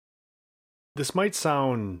this might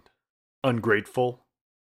sound ungrateful,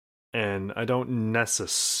 and I don't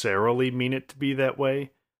necessarily mean it to be that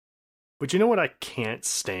way, but you know what I can't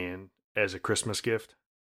stand as a Christmas gift?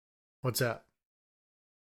 What's that?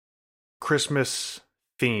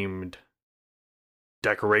 Christmas-themed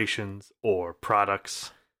decorations or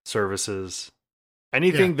products, services,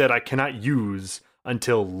 anything that I cannot use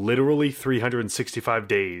until literally 365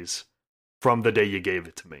 days from the day you gave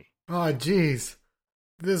it to me. Oh, jeez.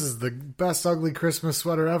 This is the best ugly Christmas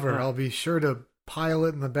sweater ever. I'll be sure to pile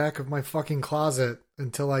it in the back of my fucking closet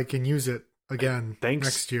until I can use it again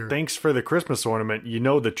next year. Thanks for the Christmas ornament. You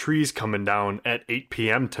know the tree's coming down at 8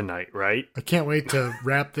 p.m. tonight, right? I can't wait to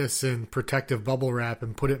wrap this in protective bubble wrap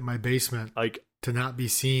and put it in my basement. To not be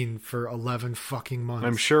seen for 11 fucking months.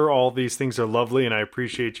 I'm sure all these things are lovely, and I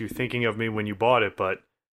appreciate you thinking of me when you bought it, but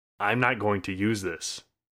I'm not going to use this.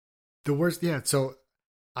 The worst, so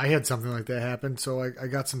I had something like that happen, so I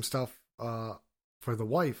got some stuff for the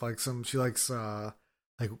wife. She likes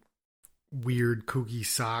like weird kooky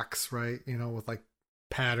socks, right? You know, with like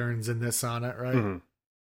patterns and this on it, right? Mm-hmm.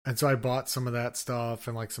 And so I bought some of that stuff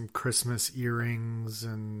and like some Christmas earrings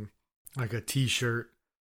and like a t-shirt.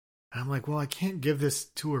 And I'm like, well, I can't give this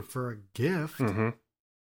to her for a gift. Mm-hmm.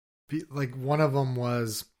 Like one of them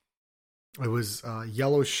was a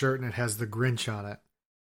yellow shirt and it has the Grinch on it,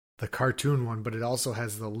 the cartoon one, but it also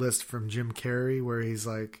has the list from Jim Carrey where he's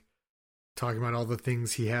like talking about all the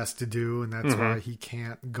things he has to do, and that's why he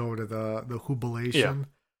can't go to the jubilation.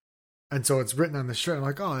 Yeah. And so it's written on the shirt. I'm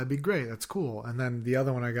like, oh, that'd be great. That's cool. And then the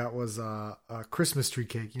other one I got was a Christmas tree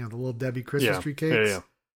cake. You know, the little Debbie Christmas tree cakes. Yeah.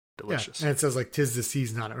 Delicious. Yeah. And it says like 'tis the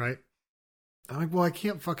season on it, right? I'm like, well, I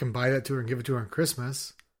can't fucking buy that to her and give it to her on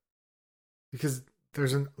Christmas because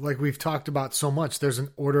there's like we've talked about so much, there's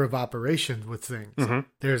an order of operations with things. Mm-hmm.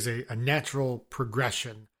 There's a natural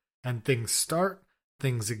progression, and things start,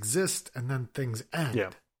 things exist, and then things end. Yeah.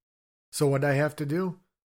 So what I have to do?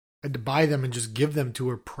 I had to buy them and just give them to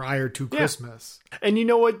her prior to Christmas. And you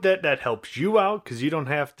know what? That helps you out because you don't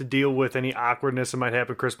have to deal with any awkwardness that might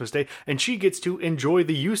happen Christmas Day. And she gets to enjoy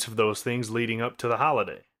the use of those things leading up to the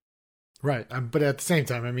holiday. Right. But at the same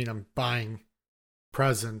time, I mean, I'm buying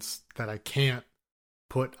presents that I can't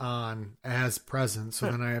put on as presents.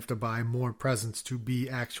 So then I have to buy more presents to be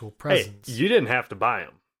actual presents. Hey, you didn't have to buy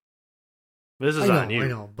them. This is on you. I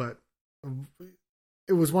know, but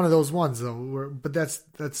it was one of those ones though. But that's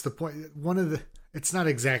the point. It's not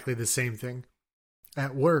exactly the same thing.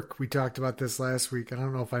 At work, we talked about this last week. I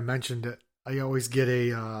don't know if I mentioned it. I always get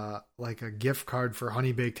a gift card for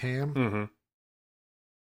Honey Baked Ham. Mm-hmm.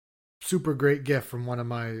 Super great gift from one of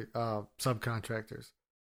my subcontractors,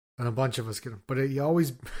 and a bunch of us get them. But you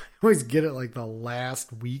always get it like the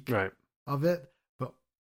last week of it. But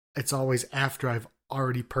it's always after I've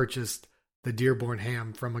already purchased the Dearborn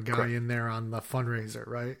ham from a guy in there on the fundraiser,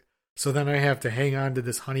 right? So then I have to hang on to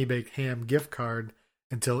this Honey Baked Ham gift card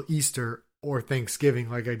until Easter or Thanksgiving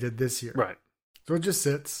like I did this year. Right. So it just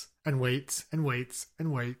sits and waits and waits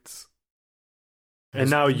and waits. And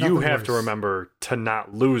now you have to remember to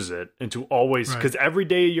not lose it and to always, because every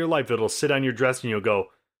day of your life it'll sit on your dresser and you'll go,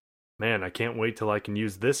 man, I can't wait till I can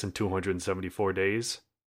use this in 274 days.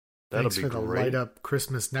 That'll Thanks be for great. the light up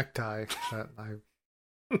Christmas necktie that I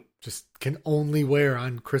just can only wear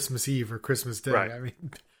on Christmas Eve or Christmas Day. Right. I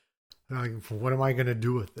mean, like, what am I going to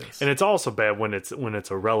do with this? And it's also bad when it's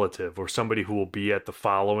a relative or somebody who will be at the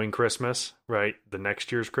following Christmas, right? The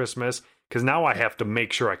next year's Christmas, because now I have to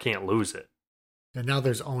make sure I can't lose it. And now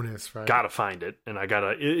there's onus, right? Gotta find it, and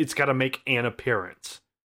it's gotta make an appearance.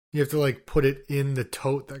 You have to like put it in the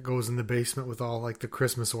tote that goes in the basement with all like the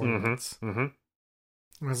Christmas ornaments. Mm-hmm.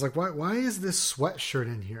 And I was like, why is this sweatshirt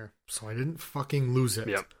in here? So I didn't fucking lose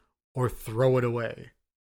it or throw it away.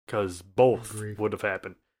 Because both would have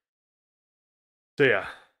happened. So yeah.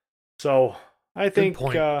 So I think good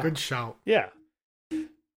point. Good shout. Yeah.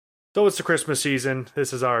 So it's the Christmas season.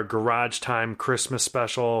 This is our Garage Time Christmas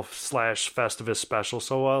special / Festivus special.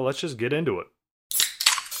 So let's just get into it.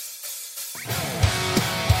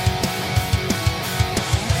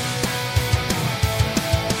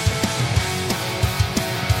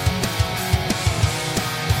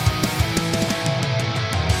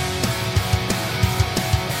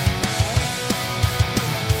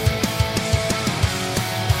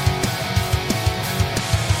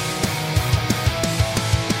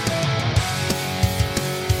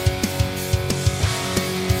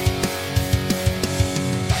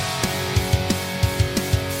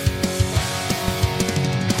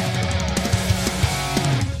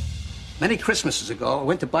 Many Christmases ago, I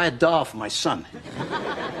went to buy a doll for my son.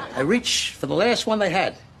 I reached for the last one they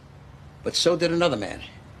had, but so did another man.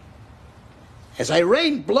 As I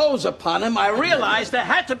rained blows upon him, I realized there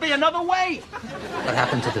had to be another way. What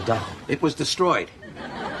happened to the doll? It was destroyed.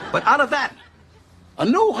 But out of that, a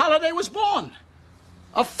new holiday was born.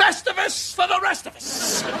 A Festivus for the rest of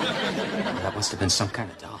us. That must have been some kind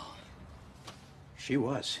of doll. She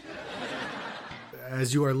was.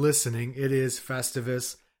 As you are listening, it is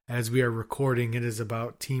Festivus. As we are recording, it is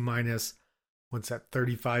about T-minus, what's that,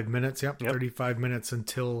 35 minutes? Yep. 35 minutes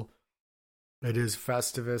until it is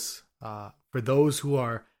Festivus. For those who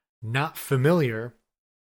are not familiar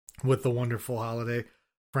with the wonderful holiday,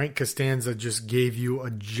 Frank Costanza just gave you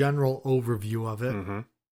a general overview of it.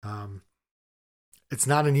 Mm-hmm. It's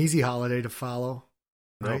not an easy holiday to follow,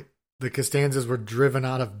 right? Nope. The Costanzas were driven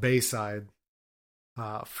out of Bayside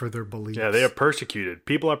for their beliefs. Yeah, they are persecuted.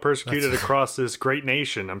 People are persecuted across this great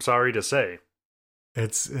nation, I'm sorry to say.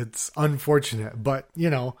 It's unfortunate, but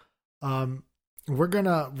we're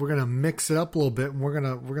gonna mix it up a little bit, and we're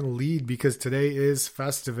gonna lead because today is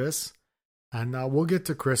Festivus, and we'll get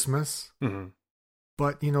to Christmas. Mm-hmm.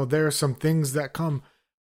 But there are some things that come.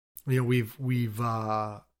 We've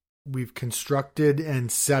constructed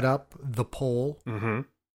and set up the pole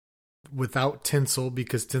without tinsel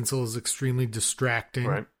because tinsel is extremely distracting.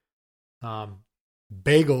 Right.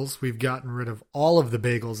 Bagels, we've gotten rid of all of the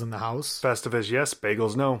bagels in the house. Festivus, yes.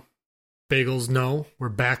 Bagels, no. Bagels, no. We're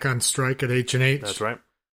back on strike at H&H. That's right.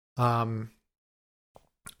 And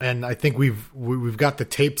I think we've got the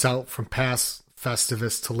tapes out from past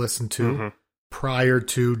Festivus to listen to prior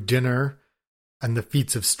to dinner and the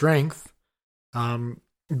feats of strength.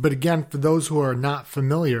 But again, for those who are not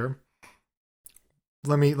familiar,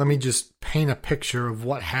 let me just paint a picture of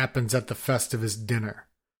what happens at the Festivus dinner.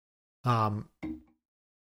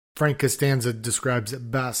 Frank Costanza describes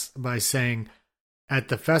it best by saying, at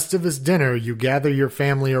the Festivus dinner, you gather your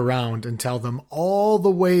family around and tell them all the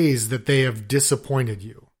ways that they have disappointed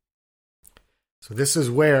you. So this is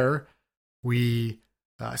where we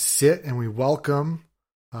sit and we welcome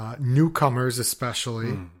newcomers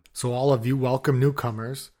especially. So all of you welcome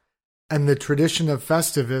newcomers. And the tradition of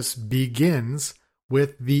Festivus begins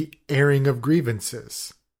with the airing of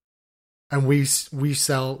grievances. And we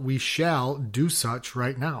shall do such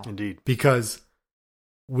right now. Indeed. Because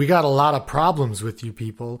we got a lot of problems with you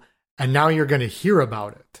people, and now you're going to hear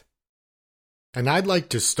about it. And I'd like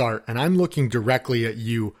to start, and I'm looking directly at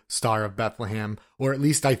you, Star of Bethlehem, or at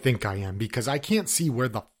least I think I am, because I can't see where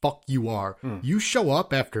the fuck you are. You show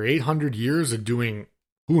up after 800 years of doing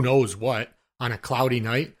who knows what on a cloudy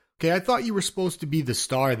night. Okay, I thought you were supposed to be the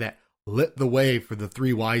star that lit the way for the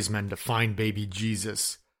three wise men to find baby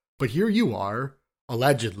Jesus. But here you are,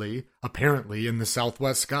 allegedly, apparently, in the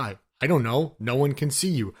southwest sky. I don't know. No one can see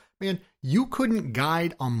you. Man, you couldn't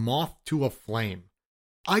guide a moth to a flame.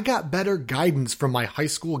 I got better guidance from my high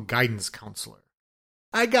school guidance counselor.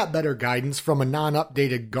 I got better guidance from a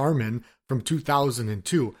non-updated Garmin from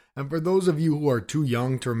 2002. And for those of you who are too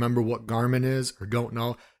young to remember what Garmin is or don't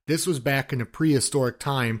know, this was back in a prehistoric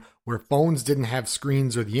time where phones didn't have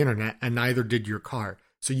screens or the internet, and neither did your car.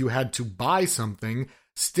 So you had to buy something,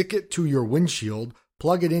 stick it to your windshield,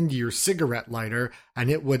 plug it into your cigarette lighter, and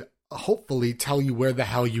it would hopefully tell you where the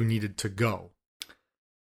hell you needed to go.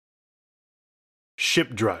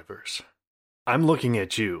 Ship drivers, I'm looking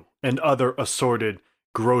at you and other assorted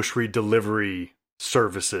grocery delivery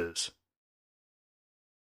services.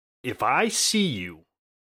 If I see you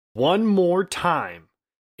one more time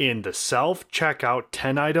in the self-checkout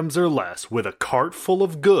 10 items or less with a cart full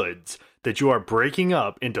of goods that you are breaking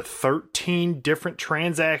up into 13 different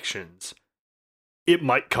transactions, it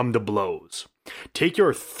might come to blows. Take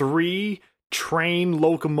your 3 train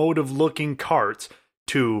locomotive looking carts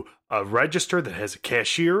to a register that has a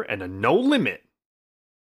cashier and a no limit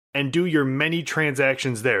and do your many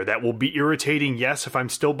transactions there. That will be irritating, yes, if I'm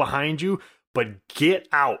still behind you, but get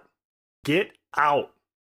out. Get out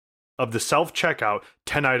of the self-checkout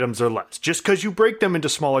 10 items or less. Just because you break them into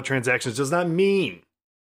smaller transactions does not mean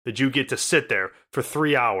that you get to sit there for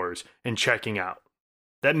 3 hours and checking out.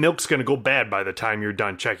 That milk's going to go bad by the time you're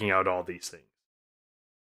done checking out all these things.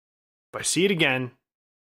 If I see it again,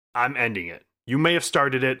 I'm ending it. You may have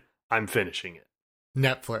started it. I'm finishing it.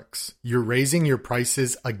 Netflix, you're raising your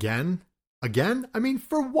prices again? Again? I mean,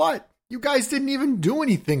 for what? You guys didn't even do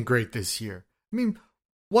anything great this year. I mean,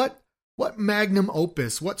 what magnum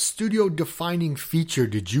opus, what studio-defining feature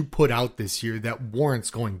did you put out this year that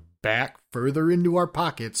warrants going back further into our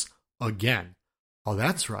pockets again? Oh,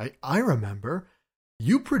 that's right. I remember.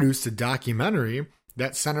 You produced a documentary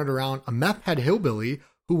that centered around a meth head hillbilly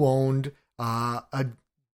who owned a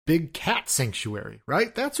big cat sanctuary,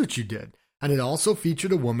 right? That's what you did. And it also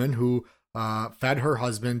featured a woman who fed her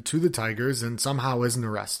husband to the tigers and somehow isn't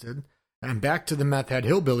arrested. And back to the meth head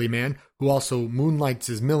hillbilly man who also moonlights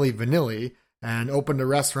as Milli Vanilli and opened a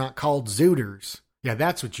restaurant called Zooters. Yeah,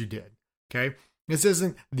 that's what you did, okay? This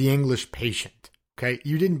isn't The English Patient, okay?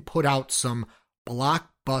 You didn't put out some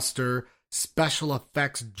blockbuster special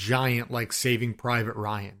effects giant like Saving Private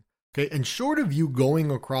Ryan, okay? And short of you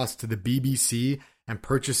going across to the BBC and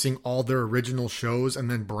purchasing all their original shows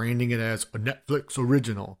and then branding it as a Netflix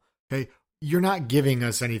original, okay? You're not giving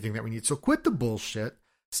us anything that we need. So quit the bullshit.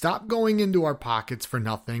 Stop going into our pockets for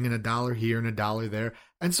nothing and $1 here and $1 there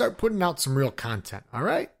and start putting out some real content, all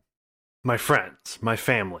right? My friends, my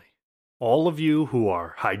family, all of you who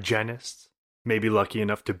are hygienists, maybe lucky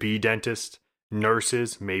enough to be dentists,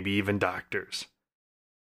 nurses, maybe even doctors.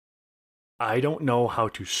 I don't know how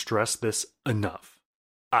to stress this enough.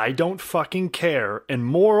 I don't fucking care, and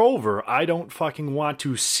moreover, I don't fucking want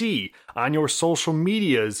to see on your social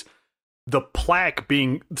medias the plaque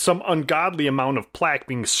being, some ungodly amount of plaque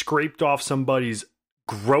being scraped off somebody's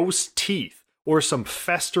gross teeth or some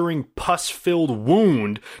festering pus-filled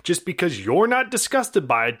wound. Just because you're not disgusted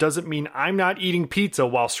by it doesn't mean I'm not eating pizza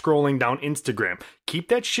while scrolling down Instagram. Keep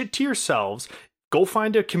that shit to yourselves. Go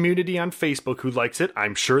find a community on Facebook who likes it.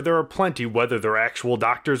 I'm sure there are plenty, whether they're actual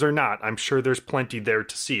doctors or not. I'm sure there's plenty there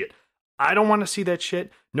to see it. I don't want to see that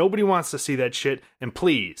shit. Nobody wants to see that shit. And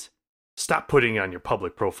please, stop putting it on your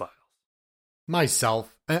public profile.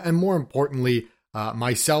 Myself, and more importantly,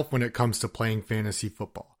 myself when it comes to playing fantasy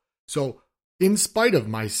football. So, in spite of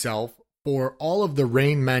myself, for all of the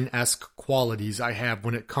Rain Man-esque qualities I have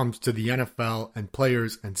when it comes to the NFL and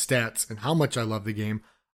players and stats and how much I love the game,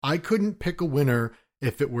 I couldn't pick a winner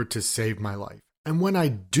if it were to save my life. And when I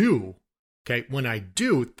do,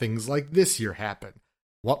 things like this year happen.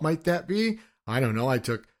 What might that be? I don't know. I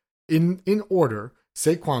took, in order,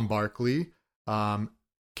 Saquon Barkley,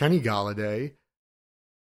 Kenny Galladay,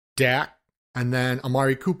 Dak, and then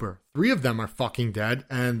Amari Cooper. 3 of them are fucking dead,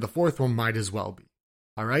 and the 4th one might as well be.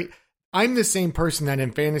 All right? I'm the same person that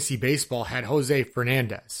in fantasy baseball had Jose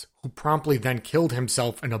Fernandez, who promptly then killed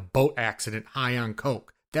himself in a boat accident high on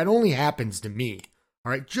coke. That only happens to me.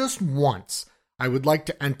 All right? Just once, I would like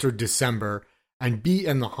to enter December and be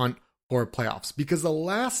in the hunt for playoffs, because the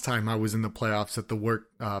last time I was in the playoffs at the work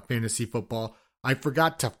fantasy football, I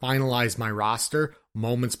forgot to finalize my roster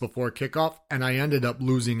moments before kickoff, and I ended up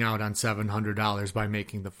losing out on $700 by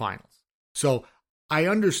making the finals. So I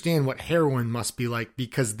understand what heroin must be like,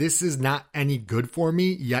 because this is not any good for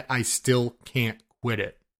me, yet I still can't quit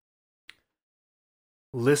it.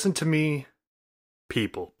 Listen to me,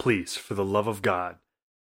 people, please, for the love of God.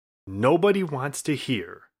 Nobody wants to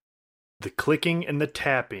hear the clicking and the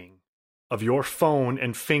tapping of your phone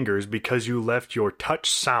and fingers because you left your touch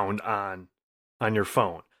sound on your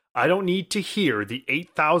phone. I don't need to hear the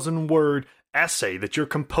 8,000-word essay that you're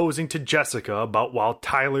composing to Jessica about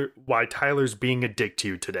why Tyler's being a dick to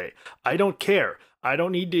you today. I don't care. I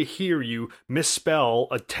don't need to hear you misspell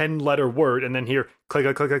a 10-letter word and then hear click,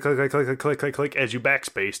 click, click, click, click, click, click, click, click as you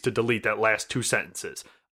backspace to delete that last 2 sentences.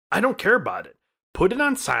 I don't care about it. Put it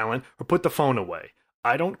on silent or put the phone away.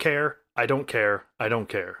 I don't care. I don't care. I don't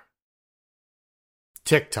care.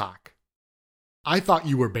 TikTok. I thought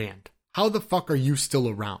you were banned. How the fuck are you still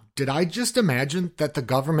around? Did I just imagine that the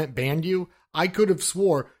government banned you? I could have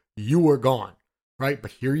swore you were gone, right?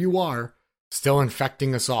 But here you are, still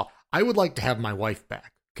infecting us all. I would like to have my wife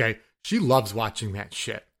back, okay? She loves watching that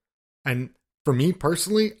shit. And for me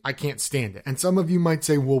personally, I can't stand it. And some of you might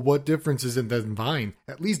say, well, what difference is it than Vine?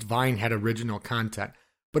 At least Vine had original content.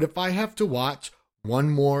 But if I have to watch one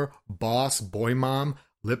more boss boy mom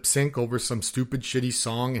lip sync over some stupid shitty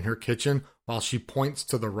song in her kitchen while she points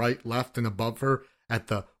to the right, left, and above her at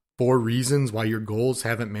the 4 reasons why your goals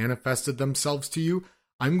haven't manifested themselves to you,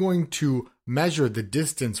 I'm going to measure the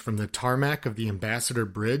distance from the tarmac of the Ambassador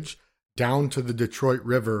Bridge down to the Detroit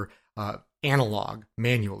River analog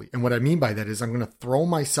manually. And what I mean by that is I'm going to throw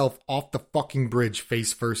myself off the fucking bridge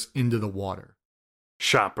face first into the water.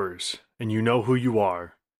 Shoppers, and you know who you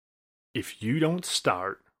are. If you don't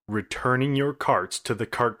start returning your carts to the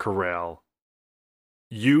cart corral,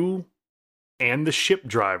 you and the ship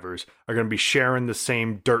drivers are going to be sharing the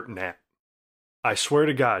same dirt net. I swear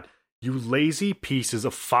to God, you lazy pieces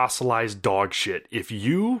of fossilized dog shit. If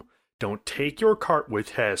you don't take your cart,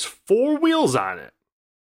 which has 4 wheels on it,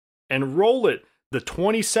 and roll it the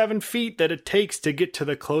 27 feet that it takes to get to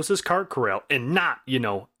the closest cart corral, and not,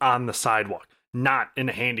 on the sidewalk, not in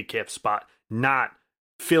a handicapped spot, not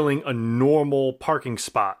filling a normal parking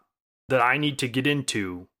spot that I need to get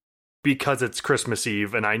into because it's Christmas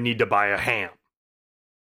Eve and I need to buy a ham.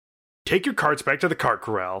 Take your carts back to the cart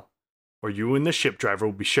corral, or you and the ship driver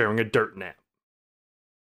will be sharing a dirt net.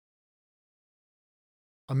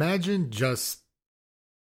 imagine just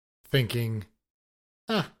thinking,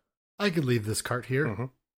 I could leave this cart here. Mm-hmm.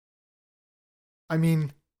 I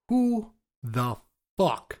mean, who the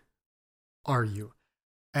fuck are you?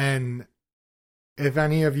 And if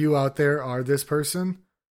any of you out there are this person,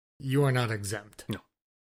 you are not exempt. No.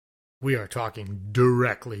 We are talking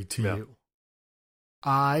directly to Yeah. you.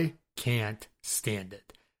 I can't stand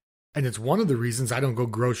it. And it's one of the reasons I don't go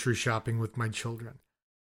grocery shopping with my children.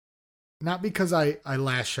 Not because I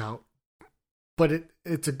lash out, but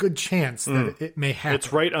it's a good chance that it may happen.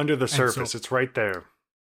 It's right under the surface. So it's right there.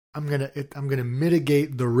 I'm gonna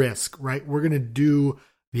mitigate the risk, right? We're gonna do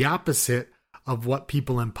the opposite of what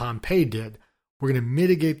people in Pompeii did. We're gonna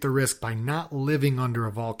mitigate the risk by not living under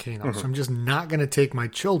a volcano. Mm-hmm. So I'm just not gonna take my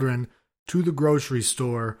children to the grocery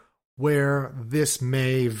store where this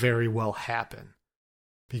may very well happen.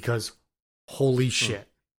 Because holy shit.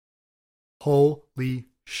 Holy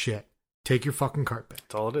shit. Take your fucking cart back.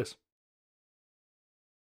 That's all it is.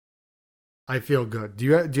 I feel good. Do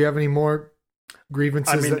you have any more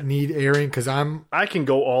grievances that need airing? Because I can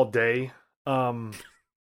go all day. Let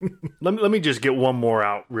me just get one more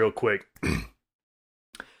out real quick.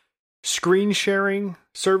 Screen sharing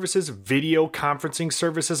services, video conferencing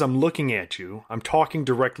services. I'm looking at you. I'm talking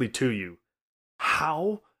directly to you.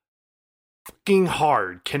 How fucking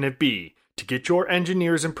hard can it be to get your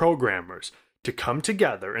engineers and programmers to come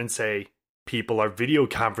together and say, people are video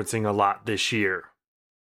conferencing a lot this year.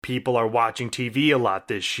 People are watching TV a lot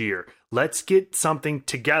this year. Let's get something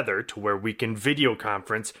together to where we can video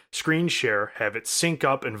conference, screen share, have it sync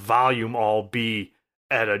up, and volume all be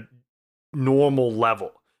at a normal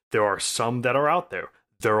level. There are some that are out there.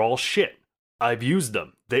 They're all shit. I've used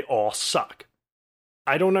them. They all suck.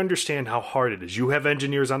 I don't understand how hard it is. You have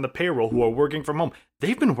engineers on the payroll who are working from home.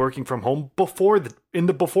 They've been working from home in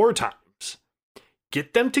the before times.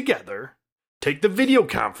 Get them together. Take the video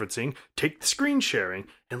conferencing, take the screen sharing,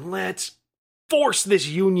 and let's force this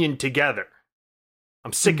union together.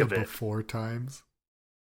 I'm sick of it. Before times.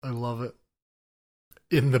 I love it.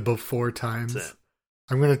 In the before times.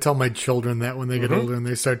 I'm going to tell my children that when they get older and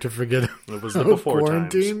they start to forget it was the before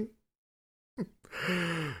quarantine.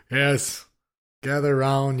 Yes. Gather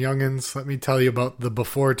around, youngins. Let me tell you about the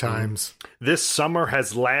before times. This summer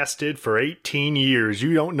has lasted for 18 years.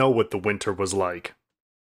 You don't know what the winter was like.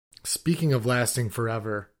 Speaking of lasting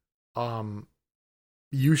forever,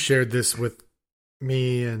 you shared this with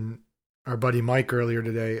me and our buddy Mike earlier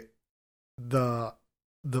today. The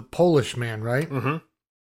Polish man, right? Mm-hmm.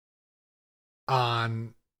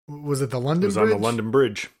 Was it the London Bridge? It was on the London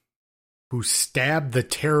Bridge. Who stabbed the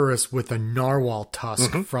terrorist with a narwhal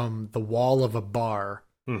tusk from the wall of a bar.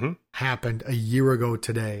 Happened a year ago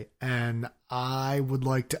today. And I would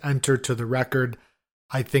like to enter to the record,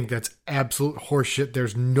 I think that's absolute horseshit.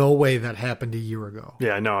 There's no way that happened a year ago.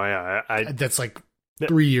 Yeah, no, yeah. That's like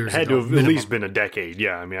 3 years ago. Had to have minimum. at least been a decade.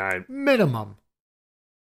 Yeah, I mean, minimum.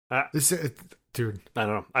 Dude. I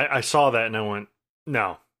don't know. I saw that and I went,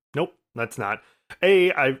 nope, that's not.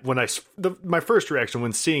 My first reaction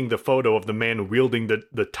when seeing the photo of the man wielding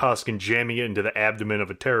the tusk and jamming it into the abdomen of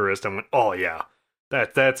a terrorist, I went, oh yeah,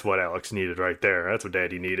 that's what Alex needed right there. That's what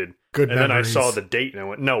Daddy needed. Good and memories. Then I saw the date and I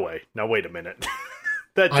went, no way. Now wait a minute.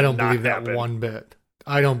 I don't believe that one bit.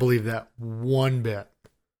 I don't believe that one bit.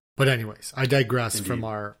 But anyways, I digress from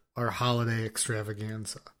our holiday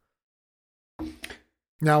extravaganza.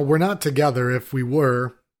 Now, we're not together. If we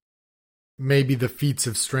were, maybe the feats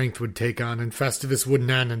of strength would take on and Festivus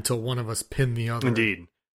wouldn't end until one of us pinned the other. Indeed.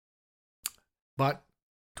 But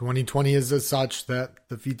 2020 is as such that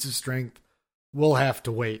the feats of strength will have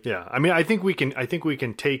to wait. Yeah. I mean, I think we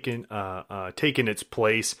can take in its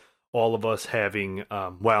place all of us having,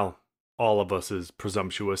 all of us is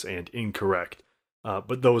presumptuous and incorrect.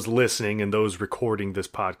 But those listening and those recording this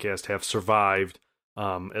podcast have survived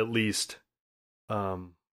at least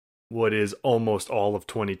what is almost all of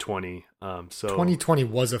 2020. So 2020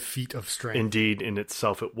 was a feat of strength. Indeed, in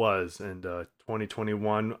itself it was. And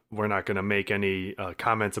 2021, we're not going to make any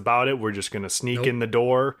comments about it. We're just going to sneak in the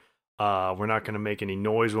door. We're not going to make any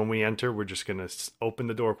noise when we enter. We're just going to open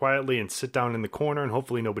the door quietly and sit down in the corner, and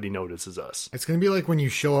hopefully nobody notices us. It's going to be like when you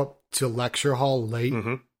show up to lecture hall late.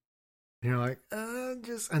 Mm-hmm. And you're like,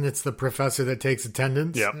 and it's the professor that takes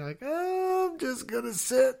attendance. Yep. You're like, I'm just going to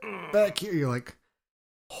sit back here. You're like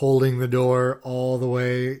holding the door all the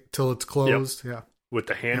way till it's closed. Yep. Yeah. With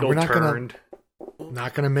the handle turned.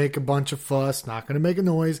 Not going to make a bunch of fuss. Not going to make a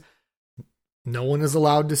noise. No one is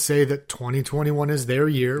allowed to say that 2021 is their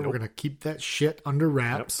year. Nope. We're going to keep that shit under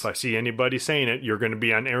wraps. Yep. If I see anybody saying it, you're going to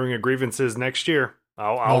be on airing of grievances next year.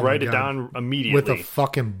 I'll write it down immediately. With a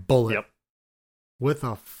fucking bullet. Yep. With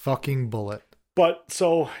a fucking bullet. But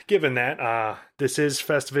so given that, this is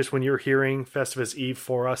Festivus when you're hearing Festivus Eve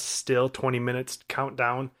for us, still 20 minutes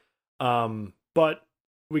countdown. But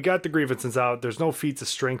we got the grievances out. There's no feats of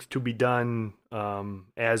strength to be done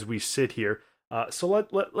as we sit here. So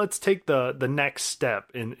let's take the next step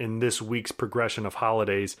in this week's progression of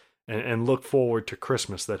holidays and look forward to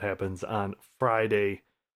Christmas that happens on Friday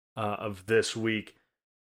of this week.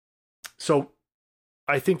 So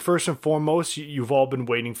I think first and foremost, you've all been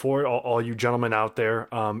waiting for it, all you gentlemen out there.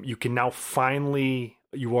 You can now finally,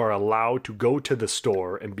 you are allowed to go to the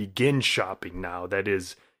store and begin shopping now. That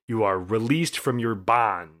is, you are released from your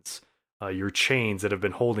bonds, your chains that have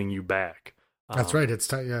been holding you back. That's right. It's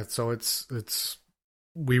so it's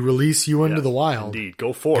we release you into the wild. Indeed,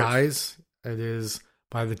 go forth, guys. It is,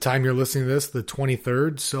 by the time you're listening to this, the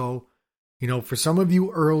 23rd. So, for some of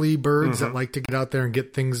you early birds that like to get out there and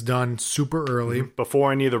get things done super early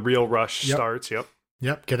before any of the real rush starts.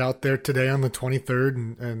 Yep. Get out there today on the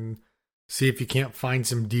 23rd and see if you can't find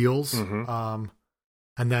some deals. And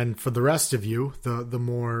then for the rest of you, the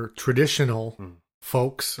more traditional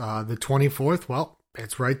folks, the 24th. Well,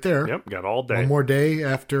 it's right there. Yep, got all day. One more day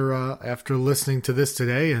after listening to this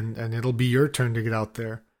today, and it'll be your turn to get out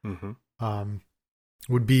there.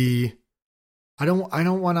 Would be, I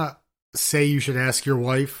don't want to say you should ask your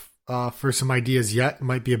wife for some ideas yet. It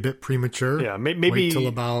might be a bit premature. Yeah, maybe wait till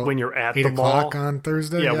about when you're at 8 the mall o'clock on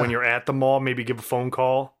Thursday. Yeah, when you're at the mall, maybe give a phone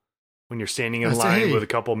call when you're standing in line with a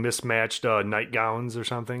couple mismatched nightgowns or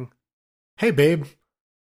something. Hey, babe,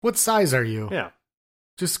 what size are you? Yeah.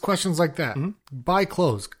 Just questions like that. Buy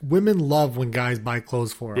clothes. Women love when guys buy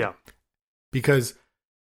clothes for them. Yeah. Because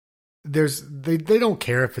they don't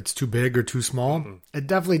care if it's too big or too small. It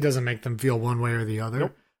definitely doesn't make them feel one way or the other.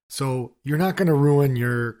 Nope. So you're not going to ruin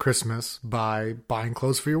your Christmas by buying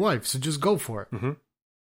clothes for your wife. So just go for it.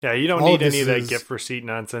 Yeah, you don't need any of that gift receipt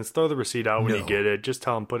nonsense. Throw the receipt out when you get it. Just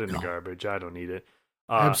tell them put it in the garbage. I don't need it.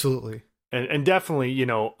 Absolutely. And definitely,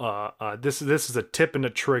 this is a tip and a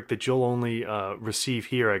trick that you'll only receive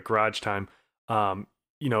here at Garage Time.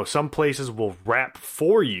 Some places will wrap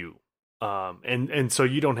for you, and so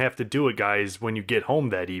you don't have to do it, guys, when you get home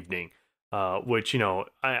that evening. Which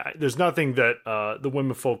there's nothing that the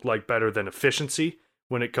women folk like better than efficiency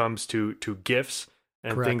when it comes to gifts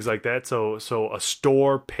and things like that. So a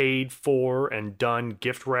store paid for and done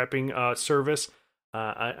gift wrapping service.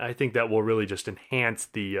 I think that will really just enhance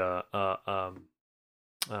the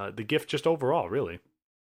gift just overall, really.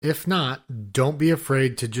 If not, don't be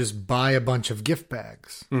afraid to just buy a bunch of gift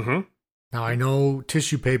bags. Now, I know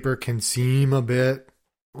tissue paper can seem a bit,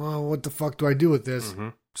 well, what the fuck do I do with this?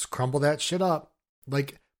 Just crumble that shit up.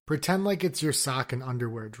 Pretend like it's your sock and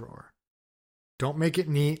underwear drawer. Don't make it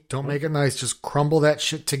neat. Don't make it nice. Just crumble that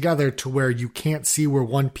shit together to where you can't see where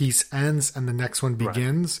one piece ends and the next one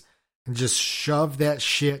begins. And just shove that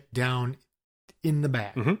shit down in the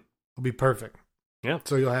bag. It'll be perfect. Yeah.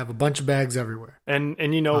 So you'll have a bunch of bags everywhere. And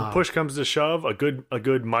push comes to shove, a good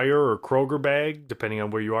Meijer or Kroger bag, depending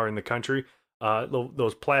on where you are in the country.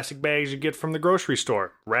 Those plastic bags you get from the grocery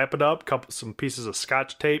store. Wrap it up, some pieces of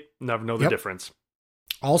Scotch tape. Never know the difference.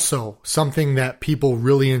 Also, something that people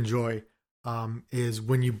really enjoy is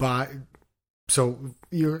when you buy. So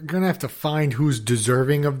you're gonna have to find who's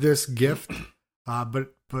deserving of this gift, but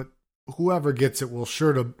whoever gets it will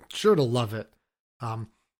sure to love it.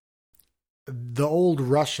 The old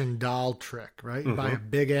Russian doll trick, right? You buy a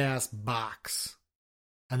big ass box,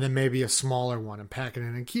 and then maybe a smaller one, and pack it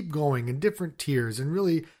in, and keep going in different tiers, and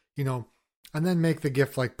really, and then make the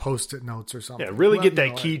gift like Post-it notes or something. Yeah, really get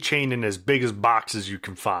that keychain in as big as box as you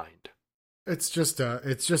can find. It's just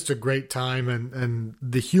a great time, and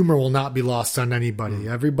the humor will not be lost on anybody.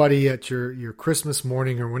 Everybody at your Christmas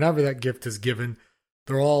morning or whenever that gift is given,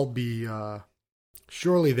 they'll all be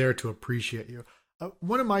surely there to appreciate you.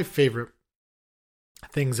 One of my favorite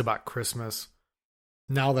things about Christmas,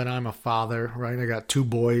 now that I'm a father, right? I got 2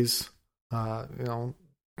 boys,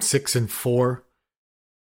 6 and 4,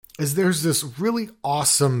 is there's this really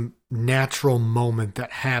awesome natural moment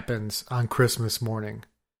that happens on Christmas morning.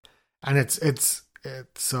 And it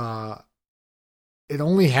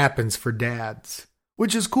only happens for dads,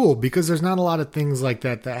 which is cool because there's not a lot of things like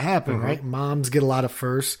that happen, right? Moms get a lot of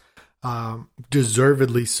firsts,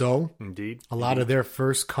 deservedly so. Indeed. A lot of their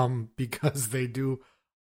firsts come because they do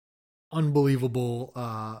unbelievable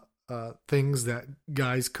things that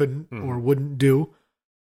guys couldn't or wouldn't do.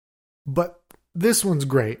 But this one's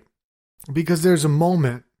great because there's a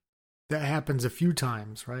moment that happens a few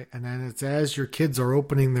times, right? And then it's as your kids are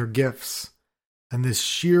opening their gifts and this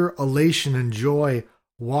sheer elation and joy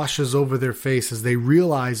washes over their face as they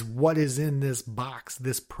realize what is in this box,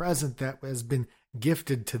 this present that has been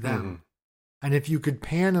gifted to them. And if you could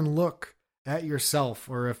pan and look at yourself,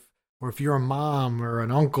 or if you're a mom or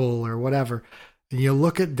an uncle or whatever, and you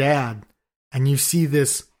look at dad and you see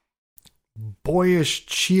this boyish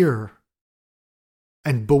cheer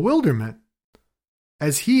and bewilderment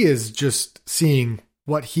as he is just seeing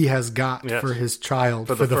what he has got for his child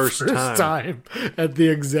for the first time at the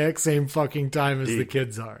exact same fucking time as the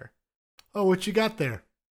kids are. Oh, what you got there?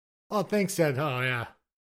 Oh, thanks, Dad. Oh, yeah.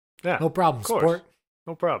 Yeah. No problem, sport.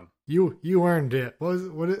 No problem. You earned it.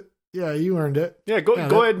 Yeah, you earned it. Yeah, go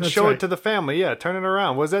ahead and show it to the family. Yeah, turn it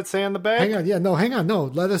around. What does that say on the bag? Hang on. Yeah, no, hang on. No,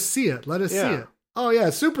 let us see it. Let us see it. Oh, yeah,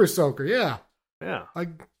 Super Soaker. Yeah. Yeah. I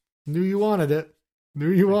knew you wanted it.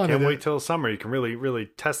 Can't wait till summer. You can really, really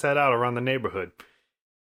test that out around the neighborhood.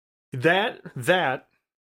 That,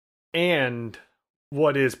 and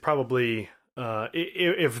what is probably,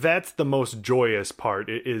 if that's the most joyous part,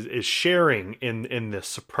 is sharing in the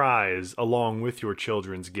surprise along with your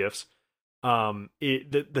children's gifts.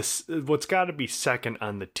 What's got to be second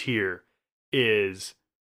on the tier is,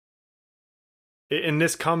 and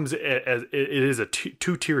this comes as it is a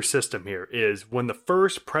two-tier system here, is when the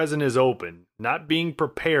first present is open, not being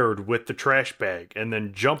prepared with the trash bag, and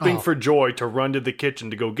then jumping for joy to run to the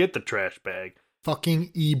kitchen to go get the trash bag.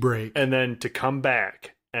 Fucking e-brake. And then to come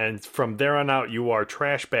back. And from there on out, you are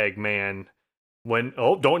trash bag man.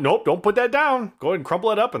 Don't put that down. Go ahead and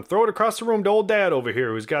crumple it up and throw it across the room to old dad over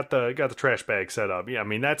here who's got the trash bag set up. Yeah, I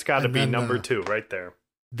mean, that's got to be number 2 right there.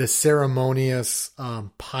 The ceremonious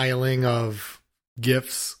piling of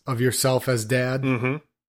gifts of yourself as dad. Mm-hmm.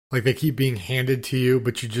 Like they keep being handed to you,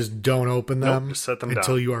 but you just don't open them, just set them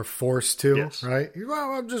until down. You are forced to, yes. Right?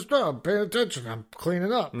 Well, I'm just paying attention. I'm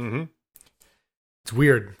cleaning up. Mm-hmm. It's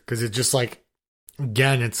weird because it's just like,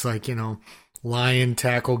 again, it's like, lion,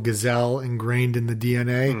 tackle, gazelle ingrained in the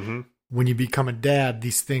DNA. Mm-hmm. When you become a dad,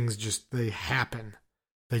 these things they happen.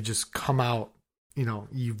 They just come out.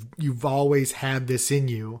 You've always had this in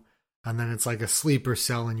you, and then it's like a sleeper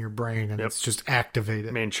cell in your brain, and it's just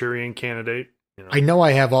activated. Manchurian Candidate. I know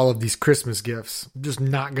I have all of these Christmas gifts. I'm just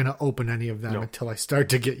not going to open any of them until I start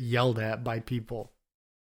to get yelled at by people.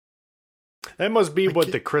 That must be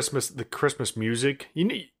what the Christmas music.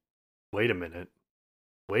 Wait a minute.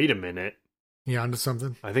 You onto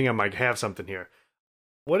something? I think I might have something here.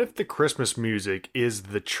 What if the Christmas music is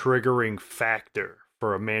the triggering factor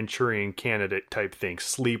for a Manchurian Candidate type thing?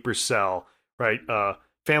 Sleeper cell, right?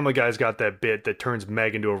 Family Guy's got that bit that turns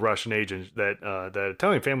Meg into a Russian agent. That the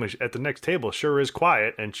Italian family at the next table sure is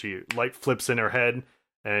quiet, and light flips in her head,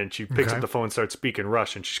 and she picks up the phone and starts speaking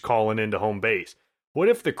Russian. She's calling into home base. What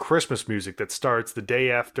if the Christmas music that starts the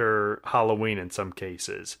day after Halloween, in some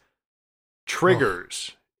cases,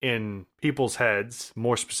 triggers in people's heads,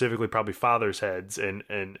 more specifically probably fathers' heads, and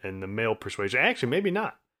the male persuasion? Actually, maybe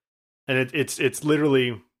not. And it's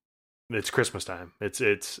literally. It's Christmas time.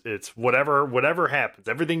 It's whatever happens.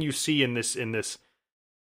 Everything you see in this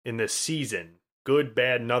season, good,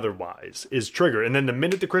 bad, and otherwise, is triggered. And then the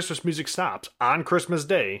minute the Christmas music stops on Christmas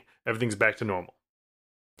Day, everything's back to normal.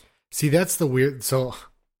 See, that's the weird. So,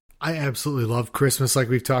 I absolutely love Christmas, like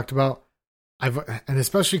we've talked about. And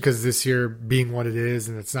especially because this year being what it is,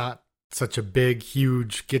 and it's not such a big,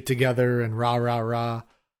 huge get together and rah rah rah.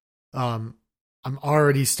 I'm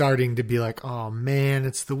already starting to be like, oh man,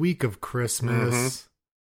 it's the week of Christmas.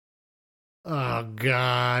 Mm-hmm. Oh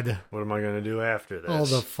God. What am I going to do after this? All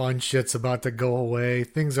the fun shit's about to go away.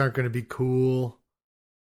 Things aren't going to be cool.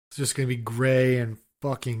 It's just going to be gray and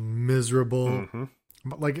fucking miserable. Mm-hmm.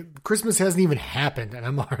 But like Christmas hasn't even happened and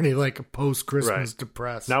I'm already like post-Christmas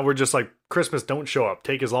depressed. Now we're just like, Christmas, don't show up.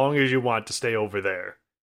 Take as long as you want to stay over there.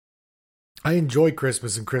 I enjoy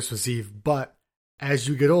Christmas and Christmas Eve, but as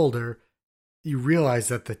you get older, you realize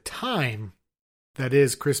that the time that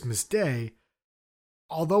is Christmas Day,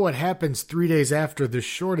 although it happens 3 days after the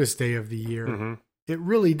shortest day of the year, mm-hmm. it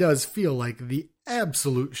really does feel like the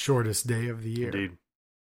absolute shortest day of the year. Indeed.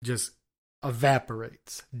 Just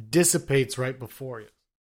evaporates, dissipates right before you.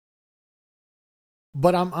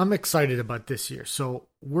 But I'm excited about this year. So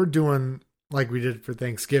we're doing like we did for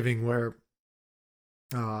Thanksgiving, where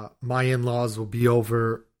my in-laws will be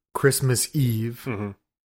over Christmas Eve. Mm-hmm.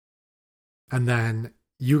 And then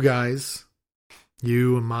you guys,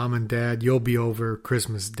 you and mom and dad, you'll be over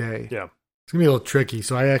Christmas Day. Yeah. It's going to be a little tricky.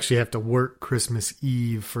 So I actually have to work Christmas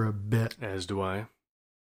Eve for a bit. As do I.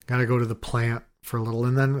 Got to go to the plant for a little.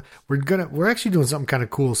 And then we're actually doing something kind of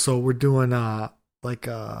cool. So we're doing like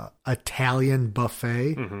a Italian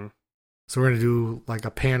buffet. Mm-hmm. So we're going to do like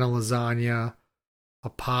a pan of lasagna, a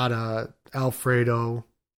pot of Alfredo,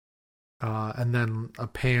 and then a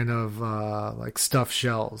pan of like stuffed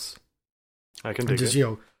shells. I can dig just,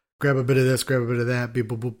 it. Grab a bit of this, grab a bit of that, beep,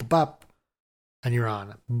 boop, boop, boop, bop. and you're on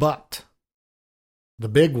it. But the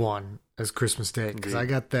big one is Christmas Day, because I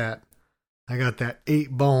got that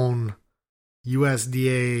 8-bone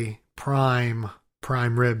USDA prime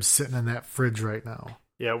ribs sitting in that fridge right now.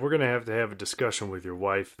 Yeah, we're gonna have to have a discussion with your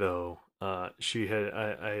wife, though. I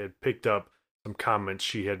had picked up some comments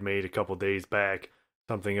she had made a couple days back,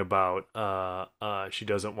 something about she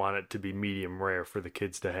doesn't want it to be medium rare for the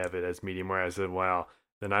kids to have it as medium rare. I said, well,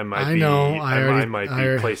 then I might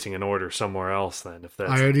be placing an order somewhere else then. If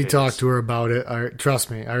that's I already talked to her about it.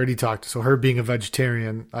 Trust me, I already talked. So her being a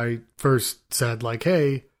vegetarian, I first said like,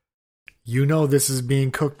 hey, this is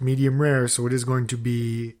being cooked medium rare, so it is going to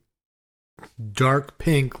be dark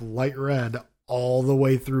pink, light red, all the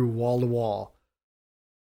way through wall to wall.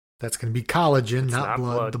 That's going to be collagen, not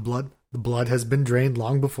blood. The blood has been drained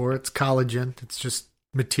long before. It's collagen. It's just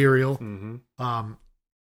material. Mm-hmm.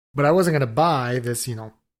 But I wasn't going to buy this,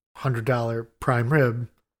 $100 prime rib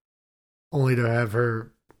only to have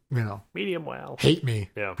her, medium well hate me.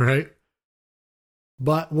 Yeah. Right.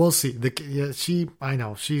 But we'll see. I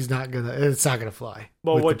know she's not gonna. It's not gonna fly.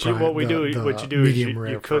 Well, what you do is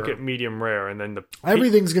you cook it medium rare, and then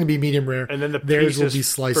everything's gonna be medium rare, and then the theirs pieces will be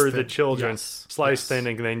sliced for thin. the children, sliced thin,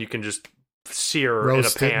 and then you can just sear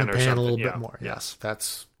roast in a pan it in the or pan something. a little Yeah. bit more. Yes,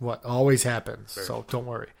 that's what always happens. So don't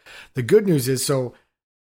worry. The good news is,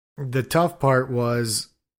 the tough part was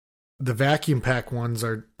the vacuum pack ones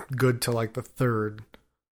are good to like the third,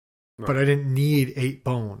 but I didn't need 8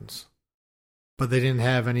 bones. But they didn't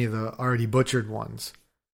have any of the already butchered ones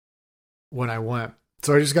when I went.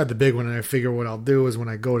 So I just got the big one, and I figure what I'll do is when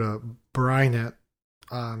I go to brine it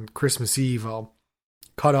on Christmas Eve, I'll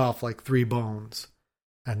cut off like 3 bones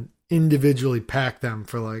and individually pack them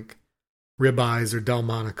for like ribeyes or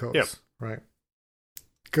Delmonico's. Yep. Right?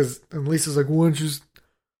 Because Lisa's like,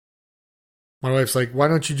 my wife's like, why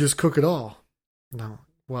don't you just cook it all? No.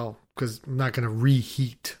 Well, because I'm not going to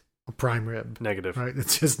reheat a prime rib. Negative. Right?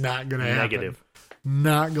 It's just not going to happen. Negative.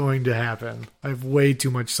 Not going to happen. I have way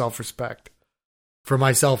too much self-respect for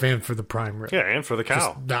myself and for the prime rib. Yeah, and for the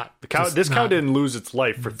cow. This cow not, didn't lose its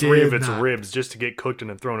life for 3 of its ribs just to get cooked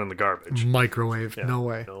and then thrown in the garbage. Microwave. Yeah. No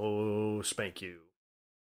way. No spank you.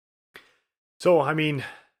 So, I mean,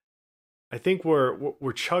 I think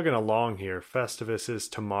we're chugging along here. Festivus is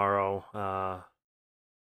tomorrow.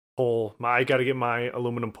 Pole. I got to get my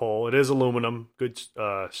aluminum pole. It is aluminum. Good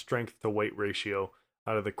strength to weight ratio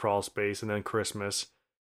out of the crawl space, and then Christmas.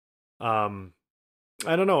 I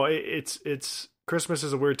don't know. It's Christmas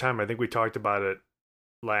is a weird time. I think we talked about it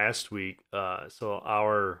last week. So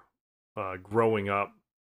our growing up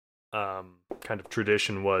kind of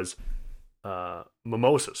tradition was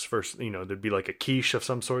mimosas first. There'd be like a quiche of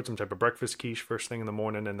some sort, some type of breakfast quiche first thing in the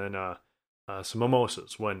morning, and then some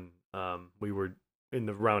mimosas when we were in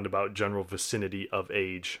the roundabout general vicinity of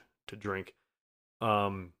age to drink.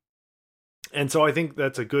 And so I think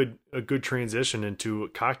that's a good transition into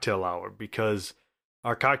cocktail hour, because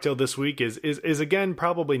our cocktail this week is again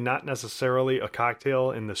probably not necessarily a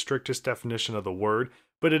cocktail in the strictest definition of the word,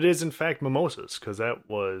 but it is in fact mimosas, because that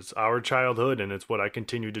was our childhood, and it's what I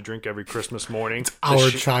continue to drink every Christmas morning.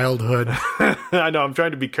 Childhood. I know, I'm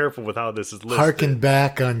trying to be careful with how this is listed. Harken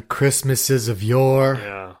back on Christmases of yore.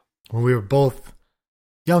 Yeah. When we were both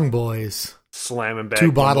young boys. Slamming back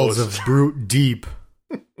 2 bottles mimosas. of Brute Deep.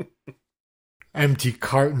 Empty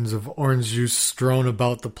cartons of orange juice strewn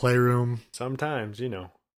about the playroom. Sometimes,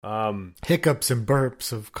 Hiccups and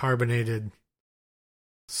burps of carbonated,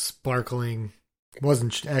 sparkling.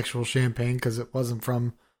 Wasn't actual champagne because it wasn't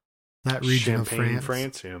from that region of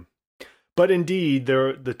France. Yeah. But indeed,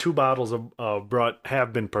 the 2 bottles of Brut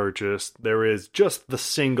have been purchased. There is just the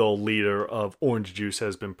single liter of orange juice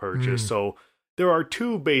has been purchased. So there are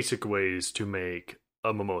 2 basic ways to make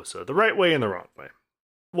a mimosa: the right way and the wrong way.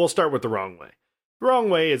 We'll start with the wrong way. The wrong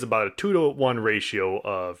way is about a 2-to-1 ratio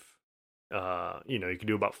of, you can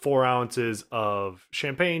do about 4 ounces of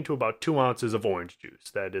champagne to about 2 ounces of orange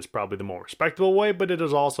juice. That is probably the more respectable way, but it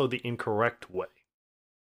is also the incorrect way.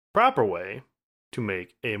 Proper way to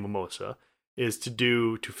make a mimosa is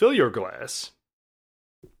to fill your glass,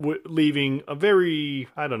 leaving a very,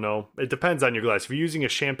 it depends on your glass. If you're using a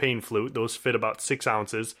champagne flute, those fit about 6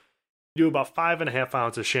 ounces. You do about 5.5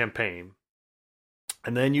 ounces champagne.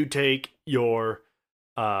 And then you take your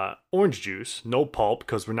orange juice, no pulp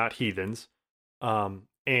because we're not heathens,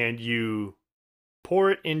 and you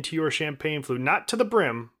pour it into your champagne flute, not to the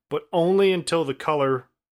brim, but only until the color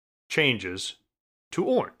changes to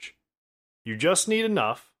orange. You just need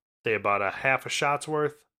enough, say about a half a shot's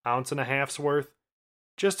worth, 1.5 ounces worth,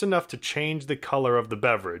 just enough to change the color of the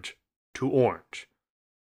beverage to orange.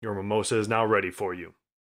 Your mimosa is now ready for you.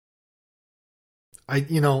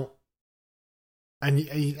 And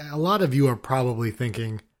a lot of you are probably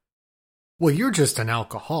thinking, well, you're just an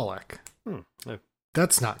alcoholic.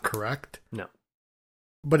 That's not correct. No.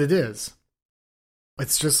 But it is.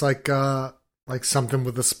 It's just like something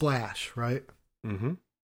with a splash, right? Mm-hmm.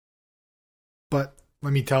 But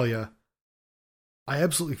let me tell you, I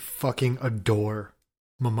absolutely fucking adore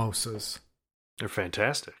mimosas. They're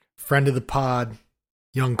fantastic. Friend of the pod,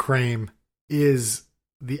 Young Crame, is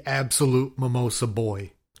the absolute mimosa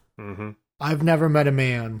boy. Mm-hmm. I've never met a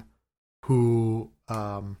man who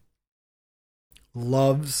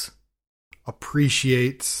loves,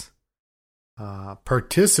 appreciates,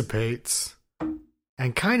 participates,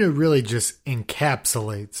 and kind of really just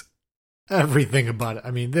encapsulates everything about it.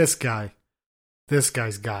 I mean, this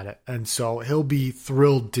guy's got it. And so he'll be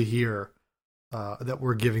thrilled to hear that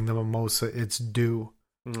we're giving the mimosa its due.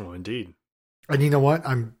 Oh, indeed. And you know what?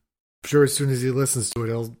 I'm sure as soon as he listens to it,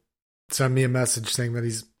 he'll send me a message saying that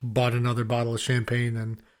he's bought another bottle of champagne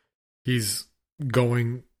and he's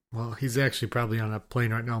going, well, he's actually probably on a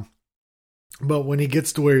plane right now. But when he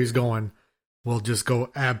gets to where he's going, we'll just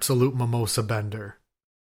go absolute mimosa bender.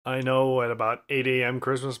 I know at about 8 a.m.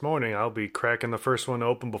 Christmas morning, I'll be cracking the first one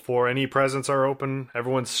open before any presents are open.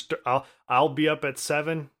 I'll be up at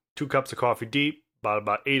 7, 2 cups of coffee deep.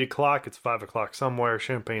 About 8 o'clock, it's 5 o'clock somewhere,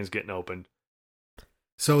 champagne's getting opened.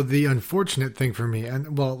 So the unfortunate thing for me,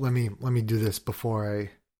 and well, let me do this before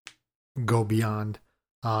I go beyond.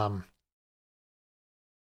 I'm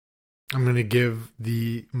going to give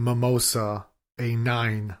the mimosa a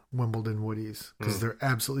 9 Wimbledon Woodies because they're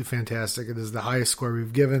absolutely fantastic. It is the highest score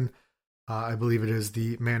we've given. I believe it is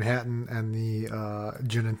the Manhattan and the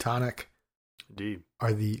Gin and Tonic. Indeed.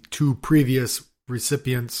 Are the 2 previous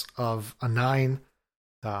recipients of a 9.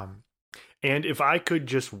 And if I could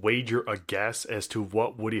just wager a guess as to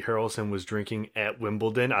what Woody Harrelson was drinking at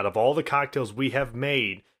Wimbledon, out of all the cocktails we have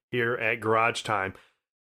made here at Garage Time,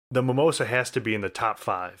 the mimosa has to be in the top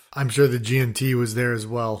 5. I'm sure the G&T was there as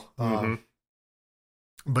well.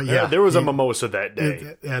 But yeah, there was a mimosa that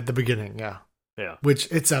day at the beginning. Yeah. Yeah. Which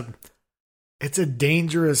it's a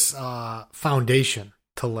dangerous foundation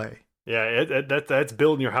to lay. Yeah. That's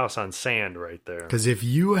building your house on sand right there. Because if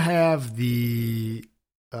you have the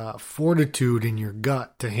fortitude in your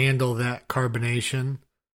gut to handle that carbonation,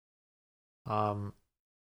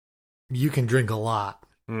 you can drink a lot.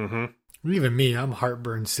 Mm-hmm. Even me, I'm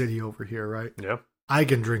heartburn city over here, right? Yeah. I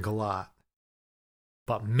can drink a lot.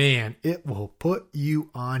 But man, it will put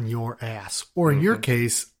you on your ass. Or in your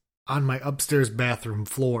case, on my upstairs bathroom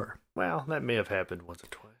floor. Well, that may have happened once or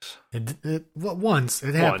twice. Once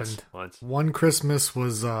it happened. Once. One Christmas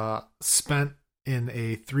was spent in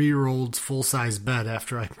a 3-year-old's full-size bed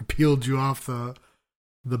after I peeled you off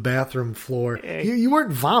the bathroom floor. Hey. You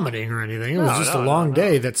weren't vomiting or anything. It was just a long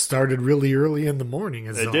day that started really early in the morning.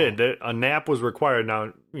 It did. A nap was required.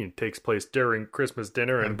 Now, it takes place during Christmas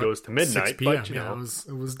dinner and goes to midnight. 6 p.m. But,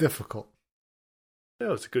 it was difficult. Yeah,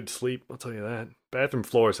 it was a good sleep. I'll tell you that. Bathroom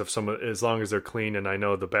floors have as long as they're clean, and I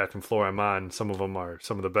know the bathroom floor I'm on, some of them are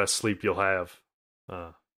some of the best sleep you'll have.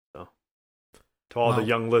 So, to all the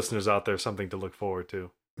young listeners out there, something to look forward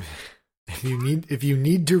to. If you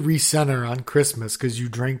need to recenter on Christmas because you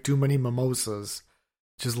drank too many mimosas,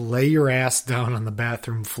 just lay your ass down on the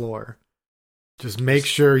bathroom floor. Just make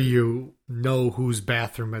sure you know whose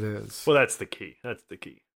bathroom it is. Well, that's the key.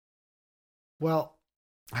 Well,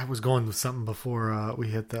 I was going with something before we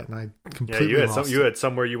hit that, and I completely lost you had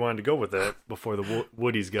somewhere you wanted to go with that before the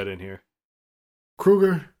Woodies got in here.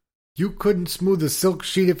 Kruger, you couldn't smooth a silk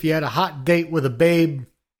sheet if you had a hot date with a babe.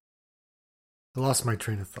 I lost my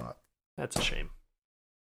train of thought. That's a shame.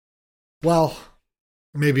 Well,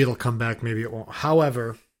 maybe it'll come back, maybe it won't.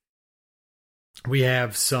 However, we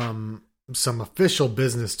have some official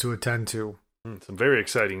business to attend to. Some very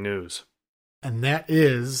exciting news. And that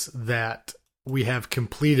is that we have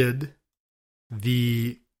completed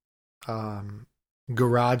the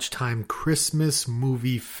Garage Time Christmas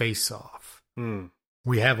movie face-off.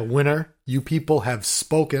 We have a winner. You people have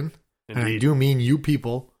spoken. Indeed. And I do mean you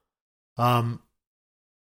people. And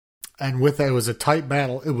with that, it was a tight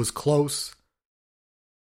battle. It was close.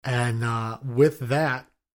 And with that,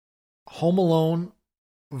 Home Alone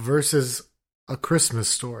versus A Christmas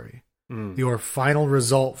Story. Your final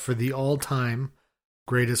result for the all-time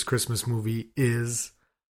greatest Christmas movie is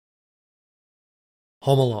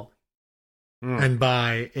Home Alone. And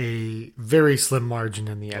by a very slim margin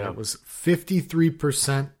in the end. It was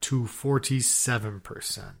 53% to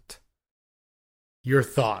 47%. Your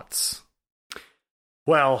thoughts?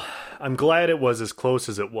 Well, I'm glad it was as close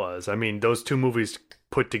as it was. I mean, those two movies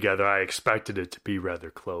put together, I expected it to be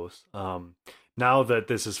rather close. Now that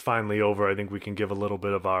this is finally over, I think we can give a little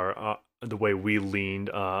bit of our the way we leaned.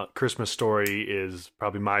 Christmas Story is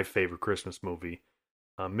probably my favorite Christmas movie.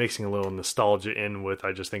 Mixing a little nostalgia in with,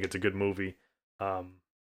 I just think it's a good movie. I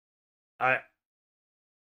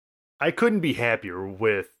couldn't be happier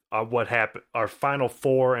with what happened, our final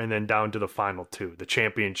four, and then down to the final two, the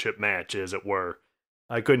championship match, as it were.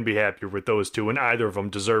 I couldn't be happier with those two, and either of them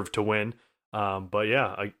deserved to win. But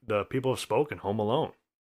yeah, the people have spoken. Home Alone.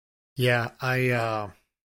 Yeah, I'm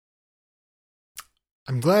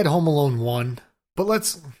glad Home Alone won, but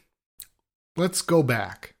let's go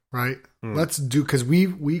back, right? Let's do, because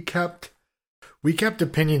we kept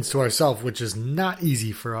opinions to ourselves, which is not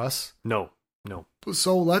easy for us. No.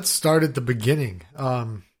 So let's start at the beginning. I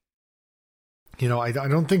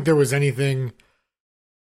don't think there was anything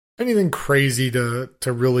crazy to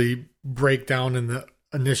really break down in the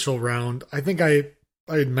initial round. I think I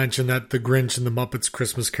had mentioned that The Grinch and The Muppets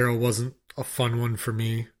Christmas Carol wasn't a fun one for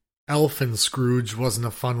me. Elf and Scrooge wasn't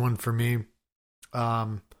a fun one for me.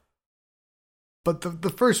 But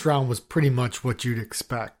the first round was pretty much what you'd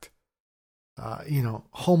expect.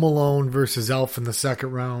 Home Alone versus Elf in the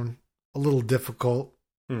second round, a little difficult.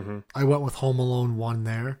 Mm-hmm. I went with Home Alone 1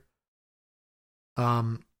 there.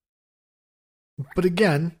 But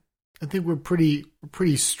again, I think we're pretty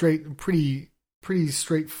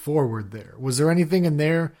straightforward there. Was there anything in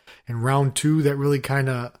there in round 2 that really kind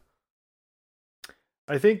of...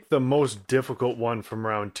 I think the most difficult one from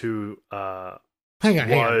round 2 Hang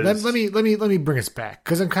on. Let me bring us back,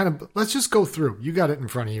 because I'm kind of... Let's just go through. You got it in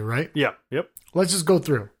front of you, right? Yeah. Yep. Let's just go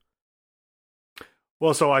through.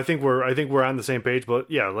 Well, so I think we're on the same page,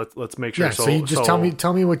 but yeah, let's make sure. Yeah, so you just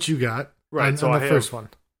tell me what you got. Right. On the first one.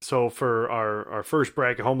 So for our first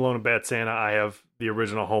bracket, Home Alone and Bad Santa, I have the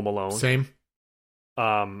original Home Alone. Same.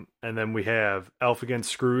 And then we have Elf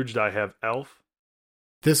Against Scrooged. I have Elf.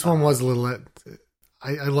 This one was a little...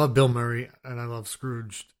 I love Bill Murray and I love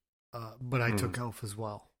Scrooge, but I took Elf as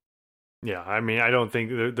well. Yeah, I mean, I don't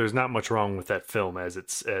think there's not much wrong with that film as it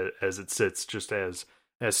sits. Just as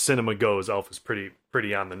cinema goes, Elf is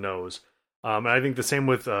pretty on the nose. And I think the same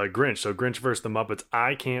with Grinch. So Grinch versus the Muppets.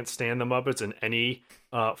 I can't stand the Muppets in any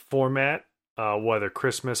format, whether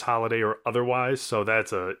Christmas, holiday, or otherwise. So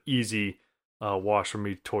that's a easy wash for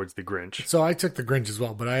me towards the Grinch. So I took the Grinch as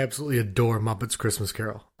well, but I absolutely adore Muppets Christmas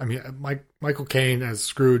Carol. I mean, Michael Caine as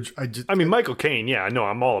Scrooge. Michael Caine. Yeah, I know.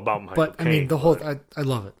 I'm all about Michael Caine. But I mean, I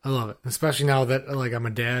love it. I love it, especially now that I'm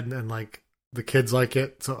a dad and like the kids like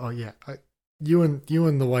it. So yeah, you and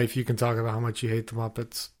the wife, you can talk about how much you hate the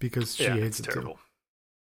Muppets because she hates it terrible. Too.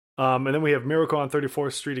 And then we have Miracle on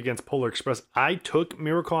 34th Street against Polar Express. I took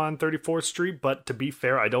Miracle on 34th Street, but to be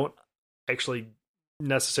fair, I don't actually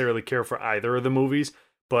necessarily care for either of the movies.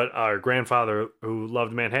 But our grandfather, who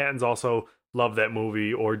loved Manhattans, also loved that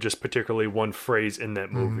movie, or just particularly one phrase in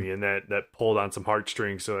that movie, and that pulled on some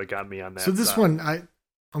heartstrings, so it got me on that. So this one,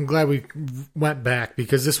 I'm glad we went back,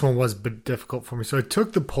 because this one was a bit difficult for me. So I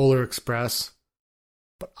took the Polar Express,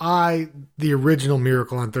 but the original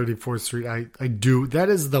Miracle on 34th Street, I do. That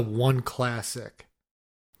is the one classic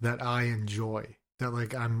that I enjoy,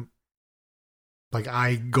 that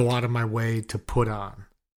I go out of my way to put on.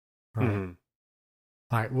 Right. Mm-hmm.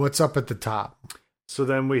 All right, what's up at the top? So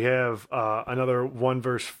then we have another 1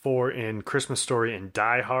 versus 4 in Christmas Story and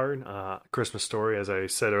Die Hard. Christmas Story, as I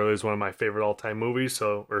said earlier, is one of my favorite all-time movies,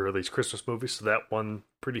 or at least Christmas movies, so that won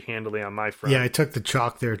pretty handily on my front. Yeah, I took the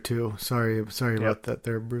chalk there too. Sorry about that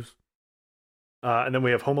there, Bruce. And then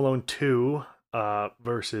we have Home Alone 2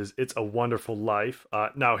 versus It's a Wonderful Life.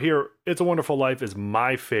 Now here, It's a Wonderful Life is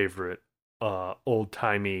my favorite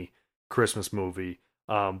old-timey Christmas movie.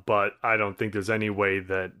 But I don't think there's any way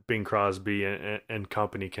that Bing Crosby and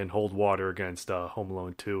company can hold water against Home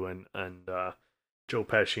Alone 2 and Joe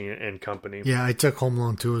Pesci and company. Yeah, I took Home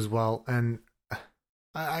Alone 2 as well, and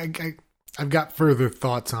I've got further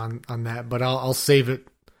thoughts on that, but I'll save it.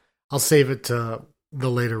 I'll save it to the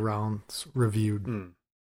later rounds reviewed.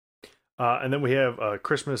 And then we have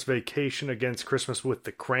Christmas Vacation against Christmas with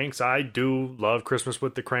the Cranks. I do love Christmas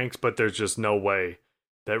with the Cranks, but there's just no way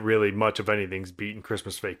that really much of anything's beaten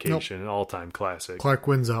Christmas Vacation, an all-time classic. Clark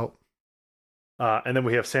wins out. And then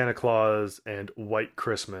we have Santa Claus and White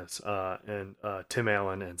Christmas, and Tim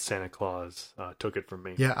Allen and Santa Claus took it from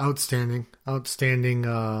me. Yeah, outstanding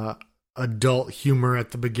adult humor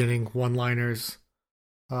at the beginning, one-liners,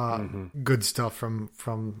 good stuff from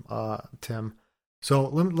Tim. So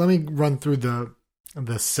let me run through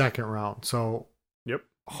the second round. So yep,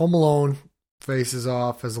 Home Alone faces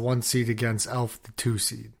off as a 1 seed against Elf, the 2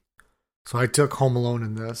 seed. So I took Home Alone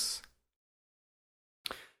in this.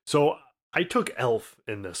 So I took Elf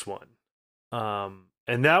in this one. And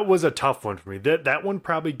And that was a tough one for me. That one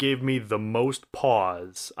probably gave me the most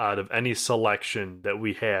pause out of any selection that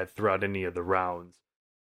we had throughout any of the rounds.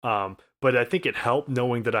 But I think it helped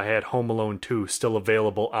knowing that I had Home Alone 2 still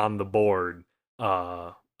available on the board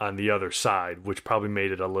on the other side, which probably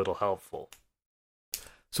made it a little helpful.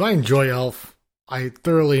 So I enjoy Elf. I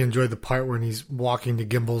thoroughly enjoy the part when he's walking to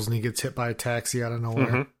Gimbals and he gets hit by a taxi out of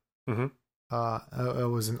nowhere. It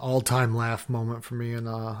was an all-time laugh moment for me in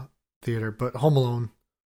theater. But Home Alone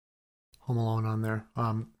on there.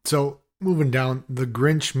 So moving down, The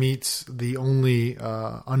Grinch meets the only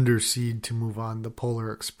underseed to move on, The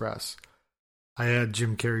Polar Express. I had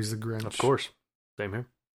Jim Carrey's The Grinch. Of course. Same here.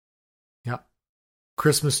 Yeah.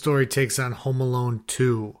 Christmas Story takes on Home Alone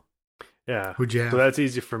 2. Yeah. Who'd you have? So that's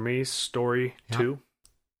easy for me. Story 2.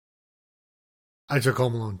 I took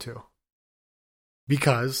Home Alone 2.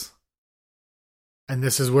 Because, and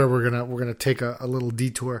this is where we're gonna take a little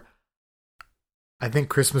detour. I think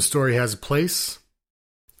Christmas Story has a place.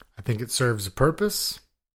 I think it serves a purpose.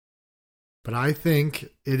 But I think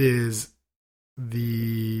it is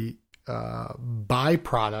the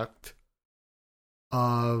byproduct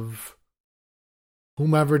of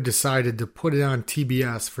whomever decided to put it on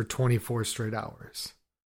TBS for 24 straight hours.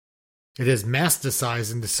 It has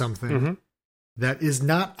masticized into something that is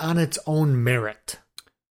not on its own merit.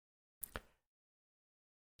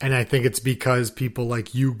 And I think it's because people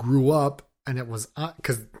like you grew up and it was on,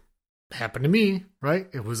 because it happened to me, right?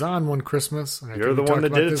 It was on one Christmas. And you're the one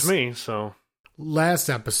that did it to me, so. Last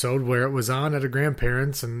episode where it was on at a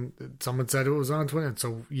grandparent's and someone said it was on 20.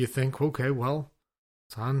 So you think, okay, well,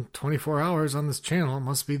 it's on 24 hours on this channel. It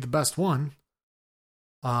must be the best one.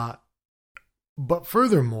 But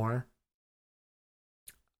furthermore,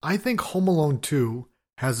 I think Home Alone 2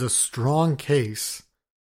 has a strong case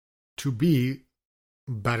to be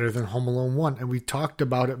better than Home Alone 1. And we talked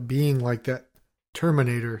about it being like that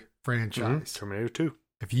Terminator franchise. Terminator 2.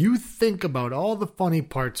 If you think about all the funny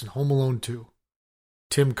parts in Home Alone 2,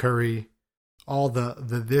 Tim Curry, all the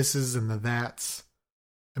thises and the that's,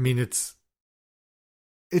 I mean, it's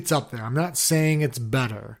up there. I'm not saying it's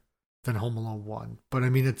better than Home Alone 1, but I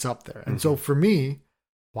mean, it's up there. And so for me,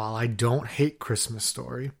 while I don't hate Christmas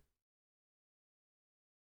Story,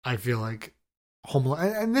 I feel like Home Alone,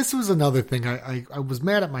 and this was another thing I was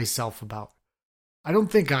mad at myself about. I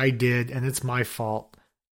don't think I did, and it's my fault.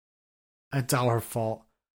 It's our fault.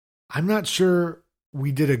 I'm not sure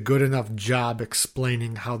we did a good enough job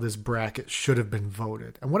explaining how this bracket should have been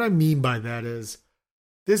voted. And what I mean by that is,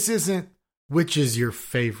 this isn't which is your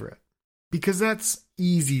favorite. Because that's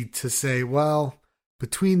easy to say, well,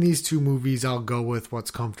 between these two movies, I'll go with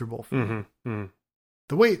what's comfortable for me.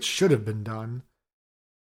 The way it should have been done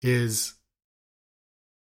is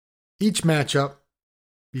each matchup,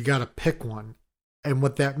 you got to pick one. And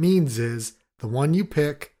what that means is the one you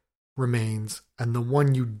pick remains, and the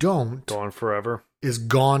one you don't gone forever is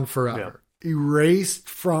gone forever. Yeah. Erased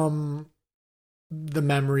from the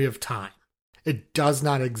memory of time. It does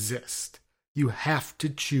not exist. You have to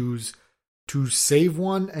choose to save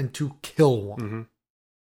one and to kill one.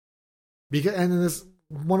 Because, and this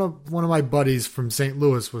one of my buddies from St.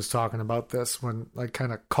 Louis was talking about this when I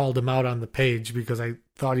kind of called him out on the page because I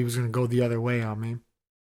thought he was going to go the other way on me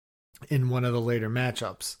in one of the later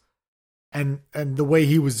matchups. And the way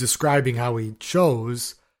he was describing how he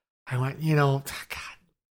chose, I went, God,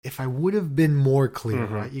 if I would have been more clear,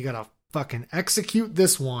 right? You got to fucking execute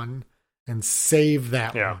this one and save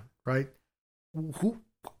that one, right?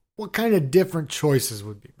 What kind of different choices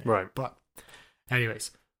would be made? Right. But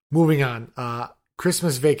anyways, moving on.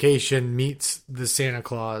 Christmas Vacation meets the Santa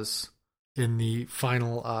Claus in the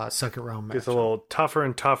final second round match. It's a little tougher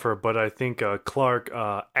and tougher, but I think Clark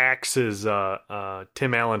axes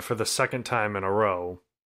Tim Allen for the second time in a row.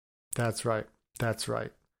 That's right.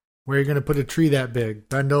 Where are you going to put a tree that big?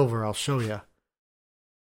 Bend over, I'll show you.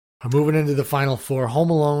 I'm moving into the final four. Home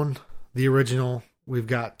Alone, the original. We've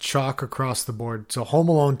got chalk across the board. So Home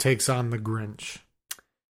Alone takes on The Grinch.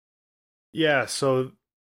 Yeah, so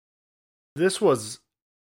this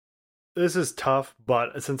is tough,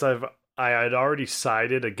 but since I had already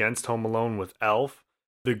sided against Home Alone with Elf,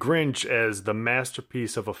 The Grinch, as the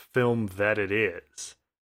masterpiece of a film that it is,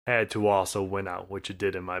 had to also win out, which it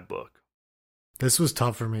did in my book. This was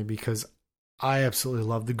tough for me because I absolutely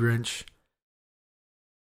love The Grinch.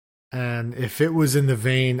 And if it was in the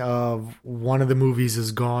vein of one of the movies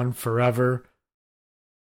is gone forever,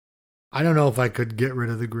 I don't know if I could get rid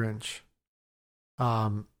of The Grinch.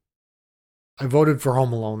 I voted for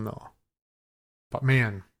Home Alone, though. But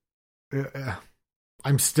man,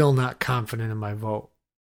 I'm still not confident in my vote.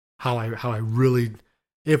 How I really,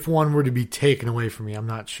 if one were to be taken away from me, I'm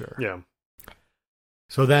not sure. Yeah.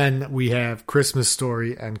 So then we have Christmas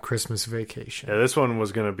Story and Christmas Vacation. Yeah, this one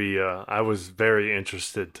was going to be, I was very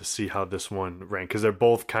interested to see how this one ranked, because they're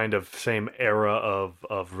both kind of same era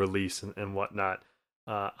of release and whatnot.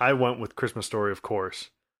 I went with Christmas Story, of course.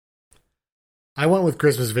 I went with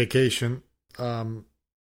Christmas Vacation. I'm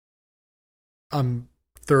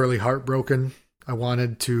thoroughly heartbroken. I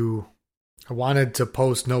wanted to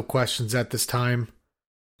post no questions at this time,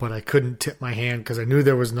 but I couldn't tip my hand because I knew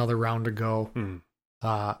there was another round to go.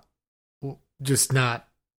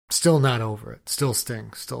 Still not over it. Still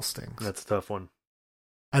stings. That's a tough one.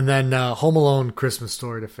 And then Home Alone, Christmas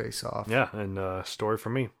Story to face off. Yeah, and Story for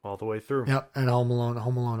me all the way through. Yep, and Home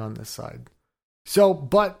Alone on this side. So,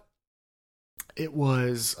 but it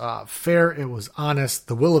was fair. It was honest.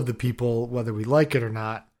 The will of the people, whether we like it or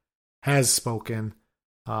not, has spoken.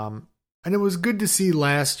 And it was good to see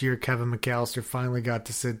last year Kevin McAllister finally got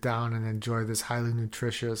to sit down and enjoy this highly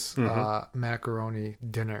nutritious macaroni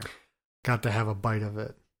dinner. Got to have a bite of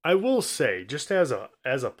it. I will say, just as a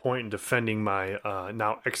point in defending my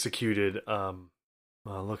now executed,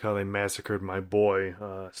 look how they massacred my boy,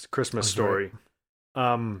 Christmas Story.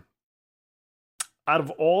 Right. Out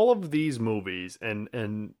of all of these movies, and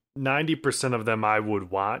 90% of them I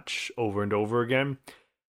would watch over and over again,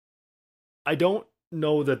 I don't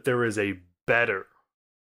know that there is a better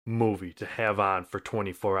movie to have on for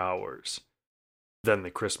 24 hours than The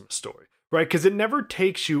Christmas Story, right? Because it never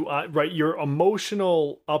takes you, right? Your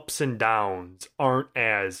emotional ups and downs aren't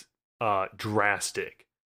as drastic,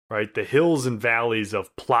 right? The hills and valleys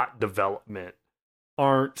of plot development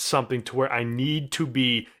aren't something to where I need to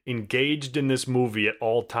be engaged in this movie at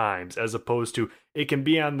all times, as opposed to it can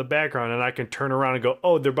be on the background and I can turn around and go,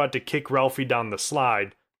 oh, they're about to kick Ralphie down the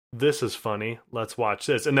slide. This is funny. Let's watch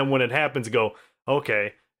this. And then when it happens, go,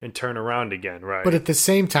 okay, and turn around again, right? But at the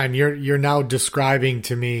same time, you're now describing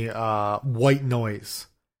to me white noise.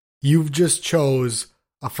 You've just chose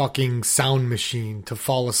a fucking sound machine to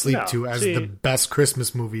fall asleep to as the best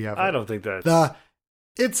Christmas movie ever. I don't think that's...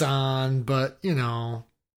 It's on, but, you know...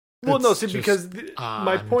 Well, no, see, because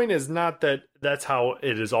my point is not that that's how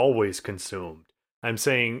it is always consumed. I'm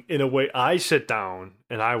saying, in a way, I sit down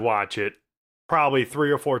and I watch it probably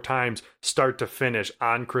 3 or 4 times start to finish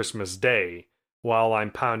on Christmas Day while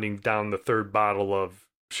I'm pounding down the 3rd bottle of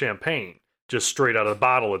champagne. Just straight out of the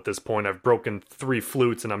bottle at this point. I've broken 3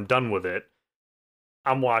 flutes and I'm done with it.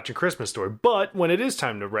 I'm watching Christmas Story. But when it is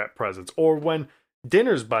time to wrap presents, or when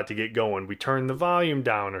dinner's about to get going, we turn the volume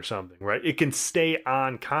down or something, right? It can stay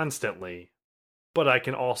on constantly, but I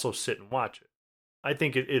can also sit and watch it. I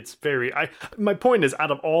think it's very... my point is,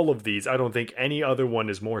 out of all of these, I don't think any other one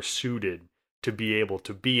is more suited to be able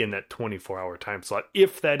to be in that 24-hour time slot.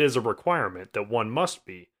 If that is a requirement that one must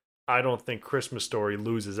be, I don't think Christmas Story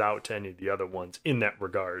loses out to any of the other ones in that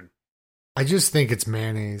regard. I just think it's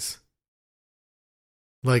mayonnaise.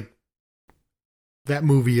 Like, that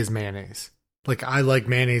movie is mayonnaise. Like, I like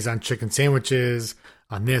mayonnaise on chicken sandwiches,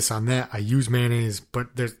 on this, on that. I use mayonnaise,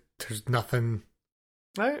 but there's nothing...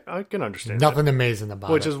 I can understand nothing amazing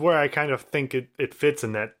about it. Which is where I kind of think it fits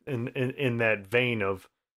in that in that vein of...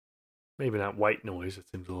 Maybe not white noise. It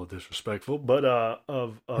seems a little disrespectful, but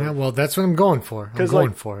yeah. Well, that's what I'm going for. I'm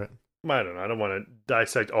going for it. I don't know. I don't want to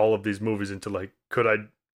dissect all of these movies into like, could I?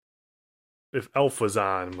 If Elf was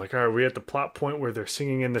on, I'm like, are we at the plot point where they're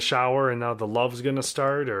singing in the shower and now the love's gonna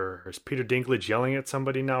start, or is Peter Dinklage yelling at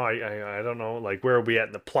somebody now? I don't know. Like, where are we at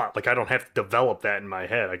in the plot? Like, I don't have to develop that in my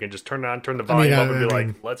head. I can just turn it on, turn the volume up, and be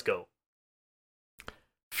like, let's go.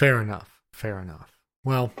 Fair enough.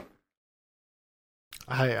 Well.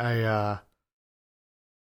 I'm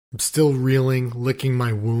still reeling, licking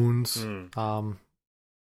my wounds.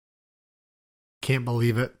 Can't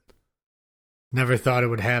believe it. Never thought it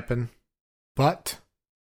would happen. But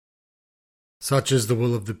such is the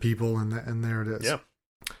will of the people, and there it is. Yeah.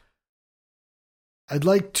 I'd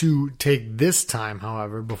like to take this time,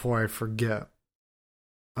 however, before I forget,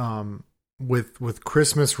 with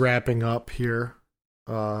Christmas wrapping up here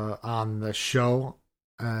on the show,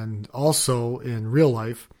 and also in real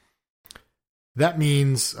life, that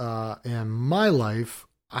means in my life,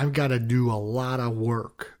 I've got to do a lot of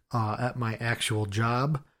work at my actual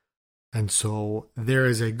job. And so there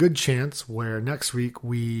is a good chance where next week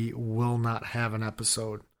we will not have an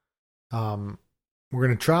episode. We're going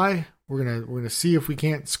to try. We're going to see if we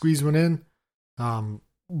can't squeeze one in.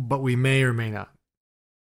 But we may or may not.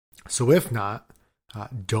 So if not,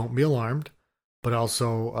 don't be alarmed. But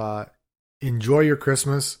also... enjoy your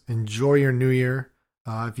Christmas. Enjoy your New Year.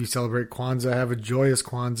 If you celebrate Kwanzaa, have a joyous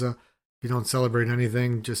Kwanzaa. If you don't celebrate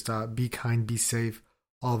anything, just be kind, be safe,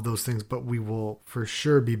 all of those things. But we will for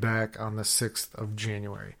sure be back on the 6th of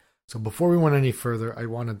January. So before we went any further, I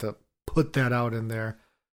wanted to put that out in there,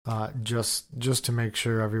 just to make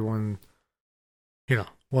sure everyone,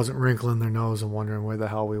 wasn't wrinkling their nose and wondering where the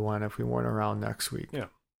hell we went if we weren't around next week. Yeah.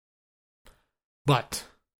 But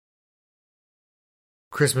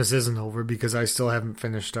Christmas isn't over because I still haven't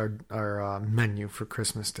finished our menu for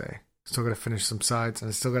Christmas Day. Still got to finish some sides, and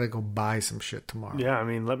I still got to go buy some shit tomorrow. Yeah, I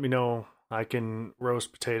mean, let me know. I can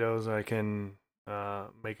roast potatoes. I can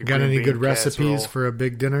make a Got any good casserole. recipes for a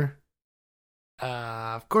big dinner?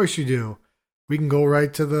 Of course you do. We can go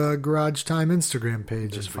right to the Garage Time Instagram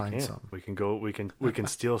page and find some. We can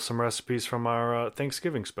steal some recipes from our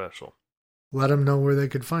Thanksgiving special. Let them know where they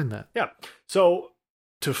could find that. Yeah. So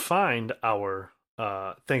to find our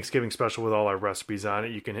Thanksgiving special with all our recipes on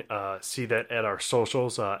it, you can see that at our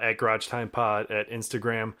socials, at Garage Time Pod at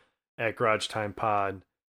Instagram, at Garage Time Pod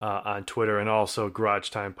on Twitter, and also Garage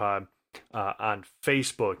Time Pod on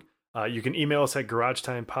Facebook. You can email us at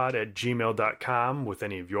garagetimepod@gmail.com with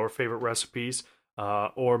any of your favorite recipes.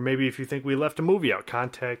 Or maybe if you think we left a movie out,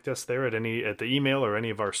 contact us there at the email or any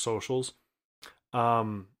of our socials.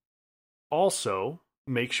 Also,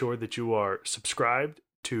 make sure that you are subscribed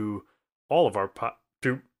to all of our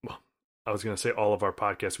I was going to say all of our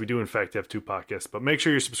podcasts. We do, in fact, have 2 podcasts, but make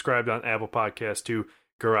sure you're subscribed on Apple Podcasts to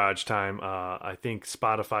Garage Time. I think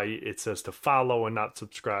Spotify, it says to follow and not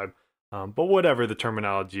subscribe. But whatever the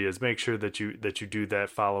terminology is, make sure that you do that,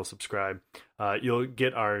 follow, subscribe. You'll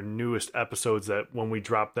get our newest episodes that when we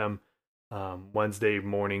drop them Wednesday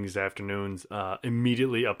mornings, afternoons,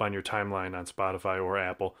 immediately up on your timeline on Spotify or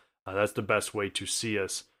Apple. That's the best way to see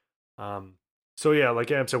us. So yeah,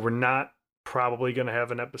 like Adam said, we're not probably going to have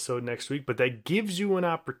an episode next week, but that gives you an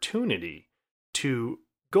opportunity to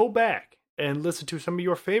go back and listen to some of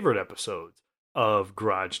your favorite episodes of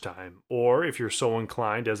Garage Time. Or if you're so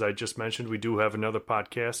inclined, as I just mentioned, we do have another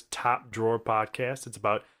podcast, Top Drawer Podcast. It's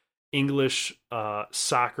about English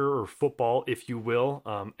soccer or football, if you will.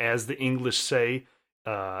 As the English say,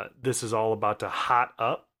 this is all about to hot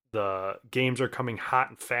up. The games are coming hot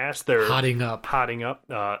and fast. They're hotting up.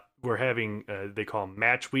 We're having, they call them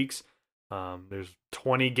match weeks. There's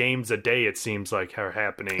 20 games a day, it seems like, are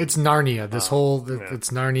happening. It's Narnia. It's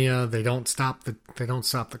Narnia. They don't stop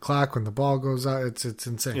the clock when the ball goes out. It's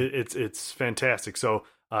insane. It's fantastic. So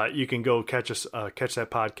you can go catch that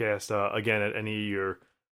podcast again at any of your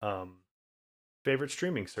favorite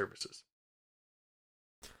streaming services.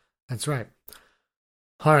 That's right.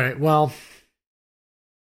 All right. Well,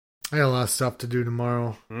 I got a lot of stuff to do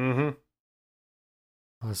tomorrow. Mm-hmm.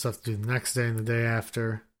 A lot of stuff to do the next day and the day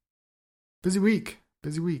after. Busy week.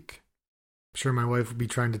 I'm sure my wife will be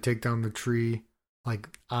trying to take down the tree like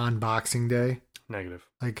on Boxing Day. Negative.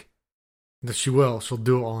 Like, she will. She'll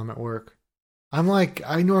do it while I'm at work. I'm like,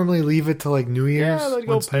 I normally leave it to like New Year's. Yeah,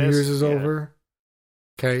 once New Year's is over.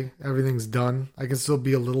 Okay, everything's done. I can still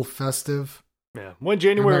be a little festive. Yeah. When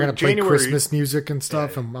January, I'm not going to play Christmas music and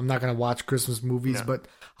stuff. Yeah. I'm not going to watch Christmas movies, but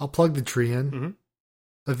I'll plug the tree in. Mm-hmm.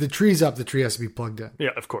 If the tree's up, the tree has to be plugged in.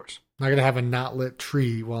 Yeah, of course. I'm not going to have a not lit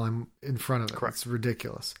tree while I'm in front of it. Correct. It's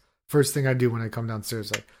ridiculous. First thing I do when I come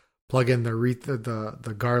downstairs, I plug in the wreath,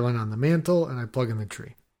 the garland on the mantle, and I plug in the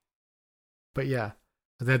tree. But yeah,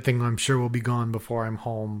 that thing I'm sure will be gone before I'm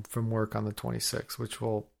home from work on the 26th, which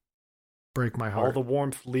will break my heart. All the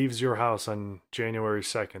warmth leaves your house on January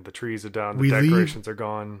 2nd. The trees are down. The decorations are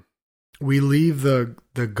gone. We leave the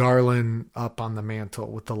garland up on the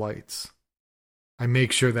mantle with the lights. I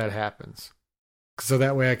make sure that happens. So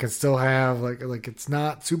that way I can still have, like it's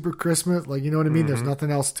not super Christmas. Like, you know what I mean? Mm-hmm. There's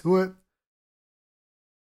nothing else to it.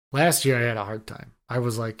 Last year I had a hard time. I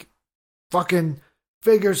was like, fucking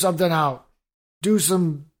figure something out. Do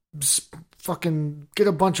some fucking, get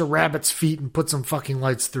a bunch of rabbit's feet and put some fucking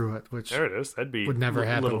lights through it. Which there it is. That'd be would never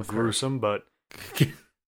happen. A little gruesome, but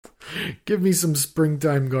give me some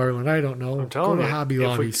springtime garland. I don't know. I'm telling you, go to Hobby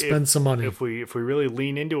Lobby, spend some money. If we really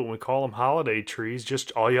lean into it, when we call them holiday trees,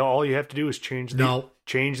 just all you have to do is change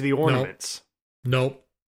the ornaments. Nope.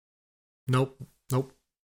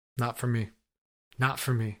 Not for me.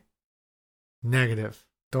 Negative.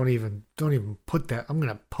 Don't even put that. I'm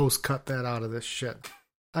gonna post cut that out of this shit.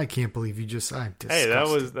 I can't believe you just. I'm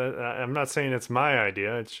disgusted. Hey, I'm not saying it's my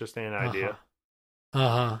idea. It's just an idea.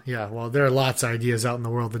 Yeah. Well, there are lots of ideas out in the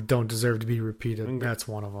world that don't deserve to be repeated. Okay. That's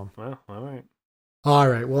one of them. Well, all right. All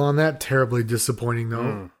right. Well, on that terribly disappointing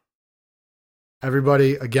note,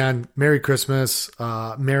 everybody, again, Merry Christmas.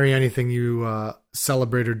 Merry anything you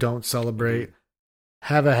celebrate or don't celebrate.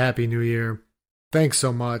 Have a happy New Year. Thanks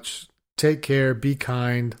so much. Take care. Be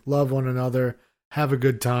kind. Love one another. Have a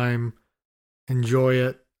good time. Enjoy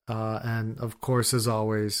it. And of course, as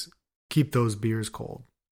always, keep those beers cold.